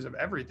take pictures of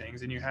everything,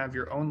 and you have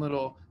your own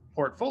little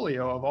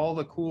portfolio of all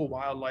the cool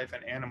wildlife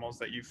and animals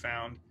that you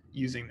found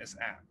using this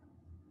app.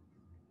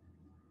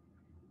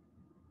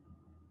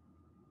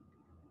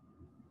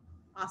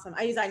 Awesome.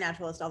 I use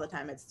iNaturalist all the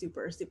time. It's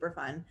super, super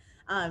fun.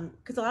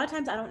 Because a lot of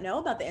times I don't know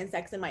about the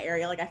insects in my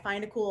area. Like I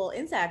find a cool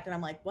insect and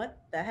I'm like, what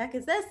the heck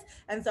is this?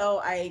 And so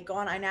I go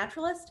on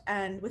iNaturalist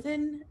and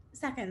within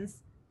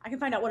seconds, I can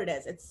find out what it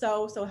is. It's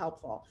so, so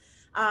helpful.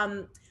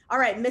 All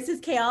right.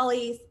 Mrs.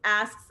 Kayali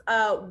asks,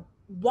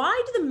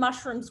 why do the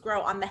mushrooms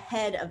grow on the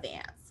head of the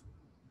ants?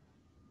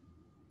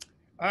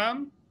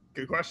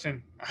 Good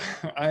question.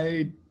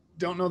 I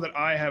don't know that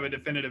I have a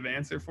definitive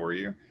answer for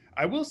you.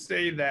 I will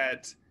say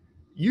that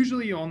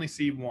usually you only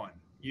see one,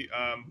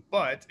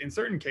 but in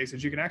certain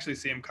cases you can actually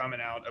see them coming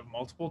out of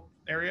multiple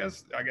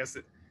areas. I guess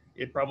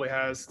it probably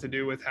has to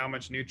do with how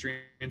much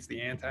nutrients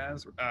the ant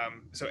has.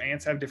 So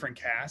ants have different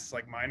castes,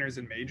 like minors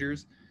and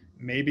majors.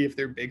 Maybe if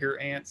they're bigger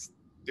ants,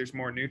 there's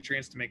more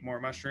nutrients to make more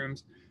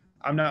mushrooms.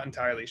 I'm not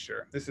entirely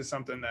sure. This is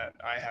something that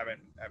I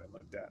haven't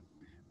looked at,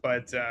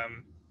 but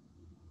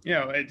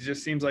it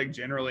just seems like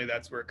generally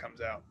that's where it comes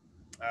out.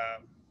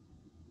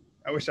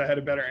 I wish I had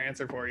a better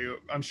answer for you.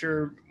 I'm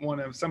sure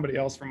somebody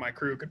else from my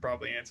crew could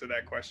probably answer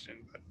that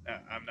question, but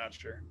I'm not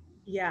sure.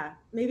 Yeah,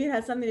 maybe it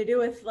has something to do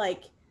with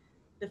like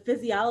the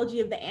physiology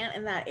of the ant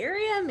in that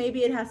area.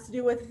 Maybe it has to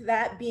do with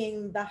that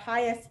being the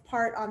highest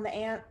part on the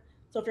ant.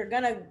 So if you're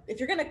gonna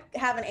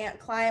have an ant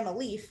climb a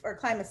leaf or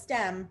climb a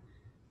stem,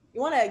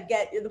 you want to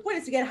the point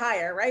is to get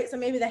higher, right? So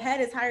maybe the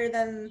head is higher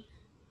than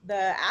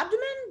the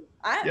abdomen.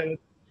 Yeah,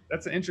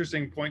 that's an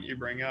interesting point you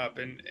bring up,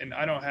 and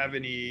I don't have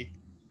any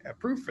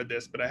proof for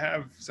this, but I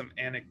have some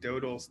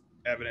anecdotal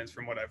evidence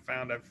from what I've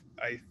found.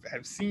 I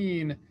have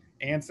seen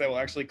ants that will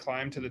actually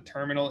climb to the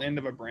terminal end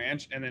of a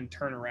branch and then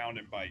turn around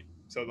and bite.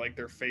 So like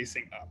they're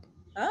facing up.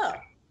 Oh.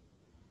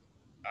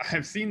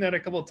 I've seen that a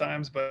couple of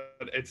times, but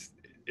it's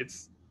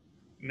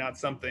not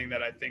something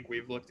that I think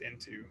we've looked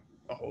into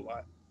a whole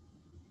lot.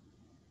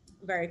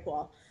 Very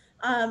cool.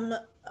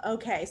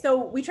 Okay,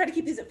 so we try to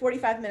keep these at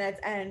 45 minutes,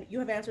 and you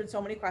have answered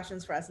so many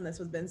questions for us, and this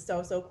has been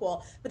so, so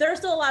cool. But there are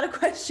still a lot of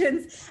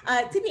questions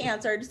to be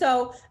answered.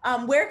 So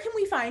where can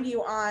we find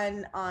you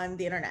on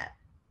the internet?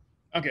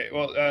 Okay,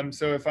 well,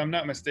 so if I'm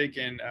not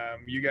mistaken,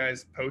 you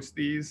guys post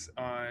these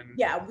on...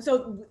 Yeah,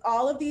 so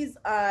all of these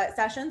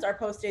sessions are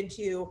posted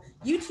to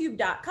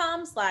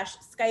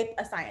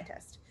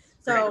youtube.com/SkypeAScientist.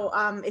 So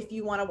if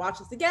you want to watch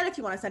this again, if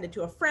you want to send it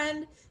to a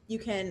friend, you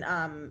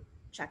can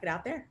check it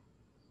out there.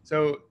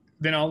 So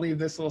then I'll leave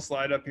this little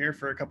slide up here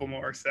for a couple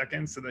more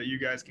seconds so that you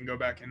guys can go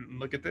back and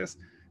look at this.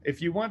 If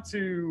you want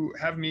to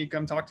have me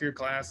come talk to your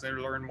class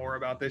and learn more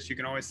about this, you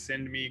can always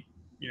send me,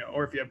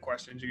 or if you have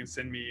questions, you can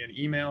send me an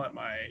email at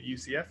my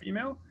UCF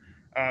email.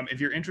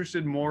 If you're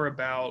interested more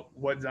about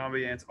what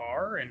zombie ants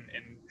are and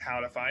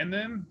how to find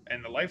them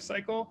and the life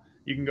cycle,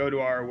 you can go to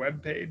our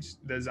webpage,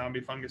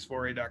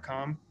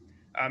 thezombiefungusforay.com.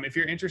 If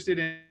you're interested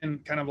in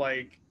kind of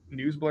like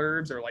news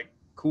blurbs or like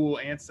cool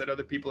ants that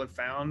other people have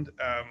found,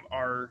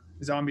 our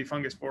Zombie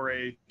Fungus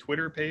Foray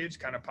Twitter page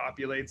kind of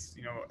populates,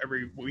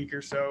 every week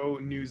or so,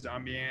 new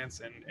zombie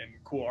ants and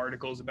cool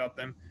articles about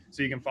them.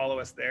 So you can follow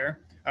us there.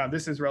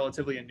 This is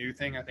relatively a new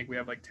thing. I think we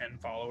have like 10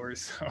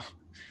 followers. So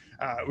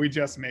we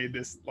just made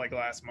this like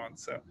last month.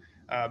 So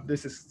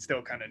this is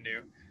still kind of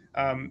new.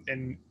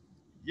 And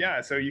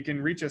yeah, so you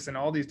can reach us in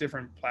all these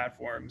different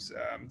platforms.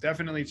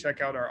 Definitely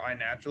check out our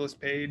iNaturalist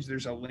page.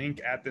 There's a link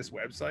at this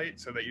website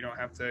so that you don't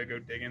have to go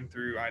digging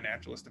through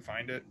iNaturalist to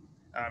find it.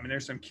 And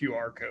there's some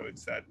QR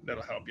codes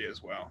that'll help you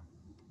as well.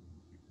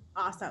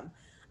 Awesome.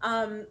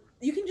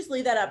 You can just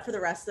leave that up for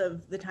the rest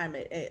of the time.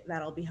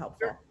 That'll be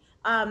helpful. Sure.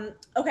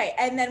 Okay,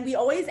 and then we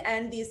always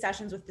end these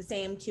sessions with the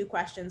same 2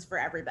 questions for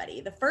everybody.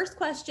 The first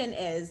question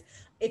is,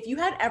 if you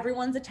had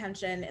everyone's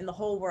attention in the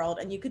whole world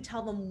and you could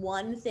tell them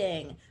one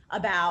thing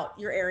about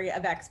your area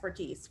of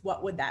expertise,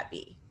 what would that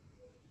be?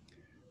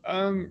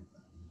 I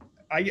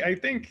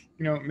think,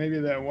 maybe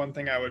the one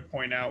thing I would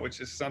point out,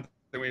 which is something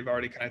that we've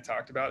already kind of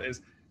talked about,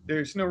 is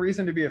there's no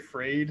reason to be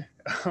afraid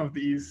of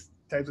these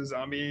types of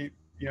zombie,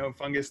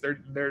 fungus.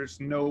 There's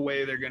no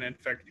way they're going to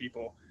infect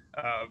people.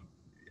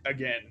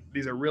 Again,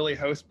 these are really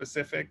host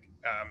specific.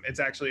 It's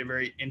actually a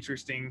very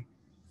interesting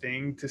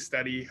thing to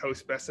study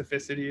host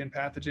specificity in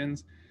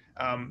pathogens.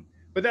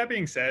 But that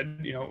being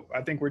said,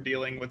 I think we're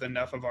dealing with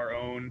enough of our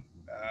own,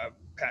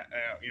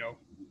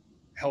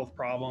 health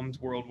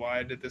problems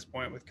worldwide at this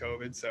point with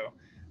COVID. So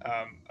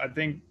I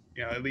think,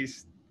 at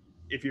least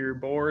if you're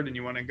bored and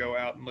you want to go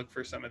out and look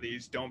for some of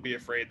these, don't be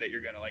afraid that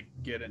you're going to like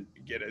get a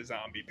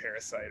zombie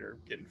parasite or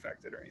get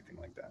infected or anything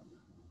like that.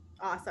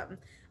 Awesome.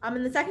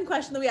 And the second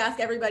question that we ask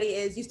everybody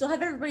is, you still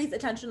have everybody's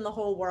attention in the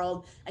whole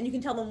world, and you can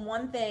tell them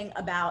one thing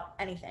about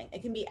anything.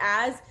 It can be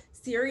as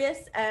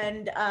serious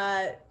and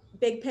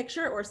big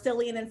picture or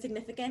silly and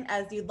insignificant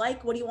as you'd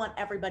like. What do you want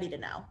everybody to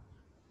know?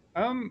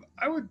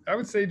 I would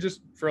say,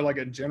 just for like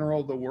a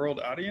general the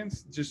world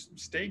audience, just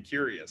stay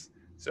curious.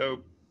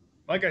 So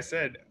like I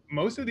said,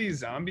 most of these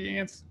zombie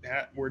ants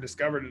were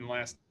discovered in the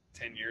last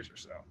 10 years or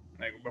so.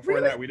 Like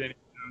before that, we didn't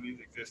know these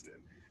existed.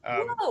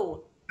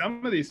 Whoa.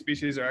 Some of these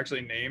species are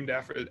actually named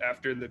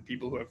after the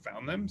people who have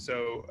found them.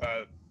 So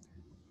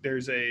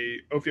there's a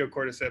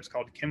Ophiocordyceps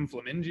called Kim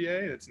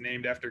Flemingiae that's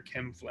named after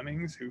Kim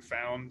Flemings, who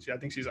found, I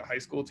think she's a high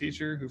school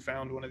teacher who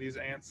found one of these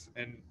ants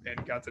and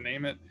got to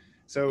name it.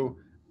 So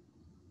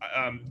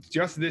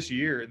just this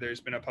year, there's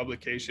been a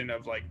publication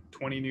of like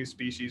 20 new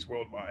species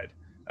worldwide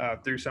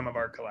through some of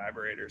our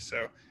collaborators.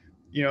 So,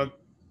 you know,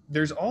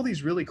 there's all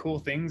these really cool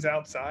things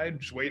outside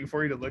just waiting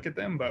for you to look at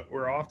them, but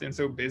we're often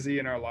so busy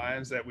in our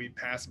lives that we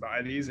pass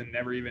by these and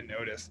never even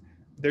notice.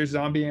 There's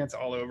zombie ants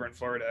all over in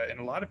Florida, and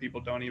a lot of people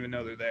don't even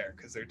know they're there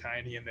because they're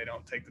tiny and they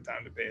don't take the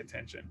time to pay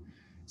attention.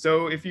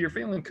 So if you're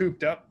feeling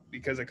cooped up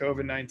because of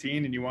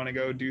COVID-19 and you want to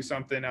go do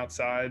something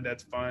outside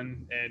that's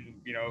fun and,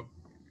 you know,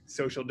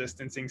 social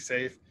distancing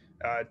safe,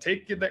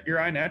 take your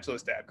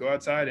iNaturalist app, go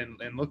outside and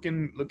look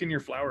in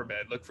your flower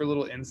bed, look for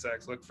little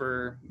insects, look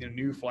for, you know,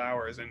 new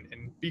flowers,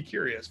 and be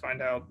curious,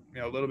 find out, you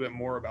know, a little bit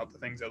more about the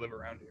things that live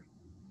around you.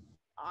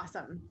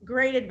 Awesome.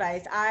 Great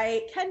advice.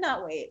 I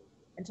cannot wait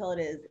until it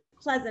is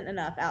pleasant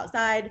enough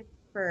outside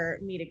for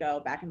me to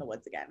go back in the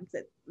woods again, because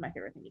it's my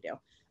favorite thing to do.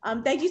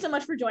 Thank you so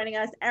much for joining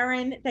us.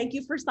 Erin, thank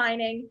you for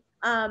signing.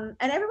 And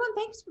everyone,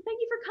 thank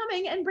you for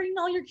coming and bringing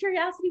all your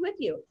curiosity with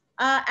you.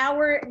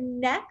 Our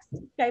next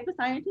Skype a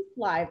Scientist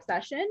live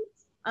session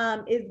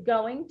is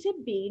going to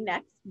be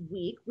next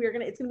week.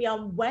 It's gonna be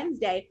on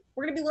Wednesday.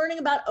 We're gonna be learning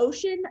about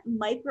ocean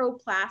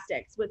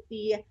microplastics with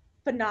the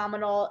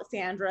phenomenal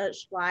Sandra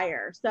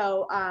Schleier.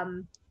 So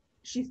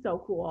she's so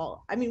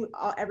cool. I mean,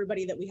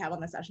 everybody that we have on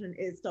the session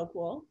is so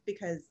cool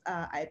because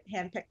I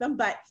handpicked them,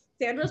 but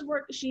Sandra's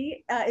work,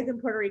 she is in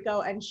Puerto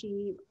Rico and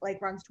she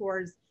like runs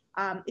tours.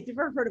 If you've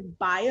ever heard of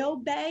Bio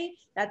Bay,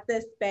 that's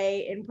this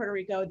bay in Puerto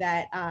Rico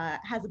that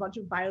has a bunch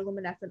of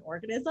bioluminescent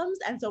organisms.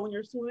 And so when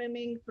you're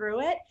swimming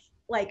through it,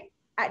 like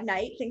at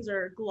night, things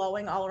are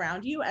glowing all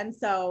around you. And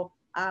so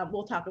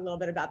we'll talk a little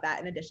bit about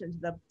that in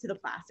addition to the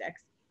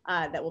plastics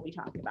that we'll be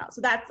talking about. So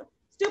that's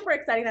super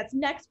exciting. That's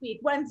next week,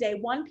 Wednesday,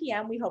 1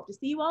 p.m. We hope to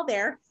see you all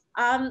there.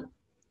 And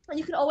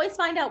you can always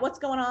find out what's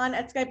going on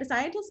at Skype a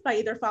Scientist by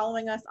either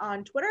following us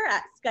on Twitter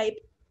at Skype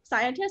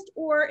Scientist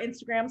or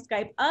Instagram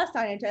Skype a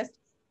Scientist.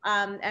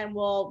 And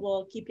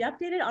we'll keep you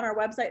updated on our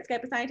website,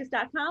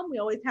 skypeascientist.com. We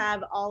always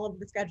have all of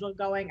the schedule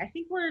going. I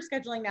think we're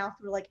scheduling now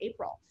through like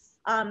April.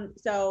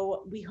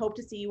 So we hope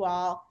to see you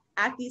all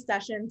at these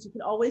sessions. You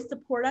can always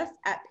support us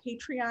at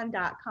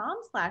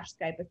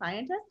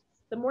patreon.com/skypeascientist.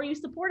 The more you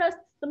support us,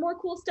 the more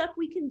cool stuff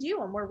we can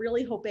do. And we're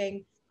really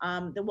hoping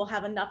that we'll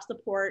have enough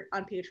support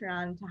on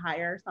Patreon to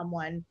hire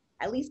someone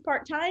at least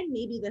part-time,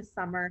 maybe this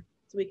summer,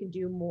 so we can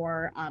do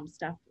more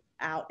stuff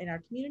out in our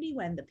community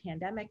when the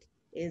pandemic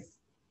is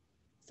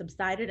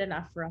subsided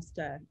enough for us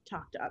to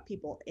talk to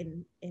people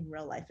in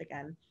real life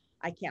again.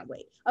 I can't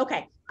wait.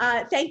 Okay,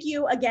 thank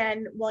you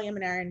again, William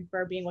and Erin,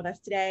 for being with us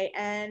today.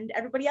 And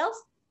everybody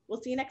else,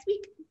 we'll see you next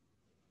week.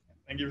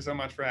 Thank you so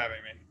much for having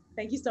me.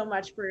 Thank you so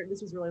much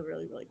this was really,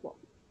 really, really cool.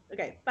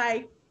 Okay,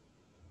 bye.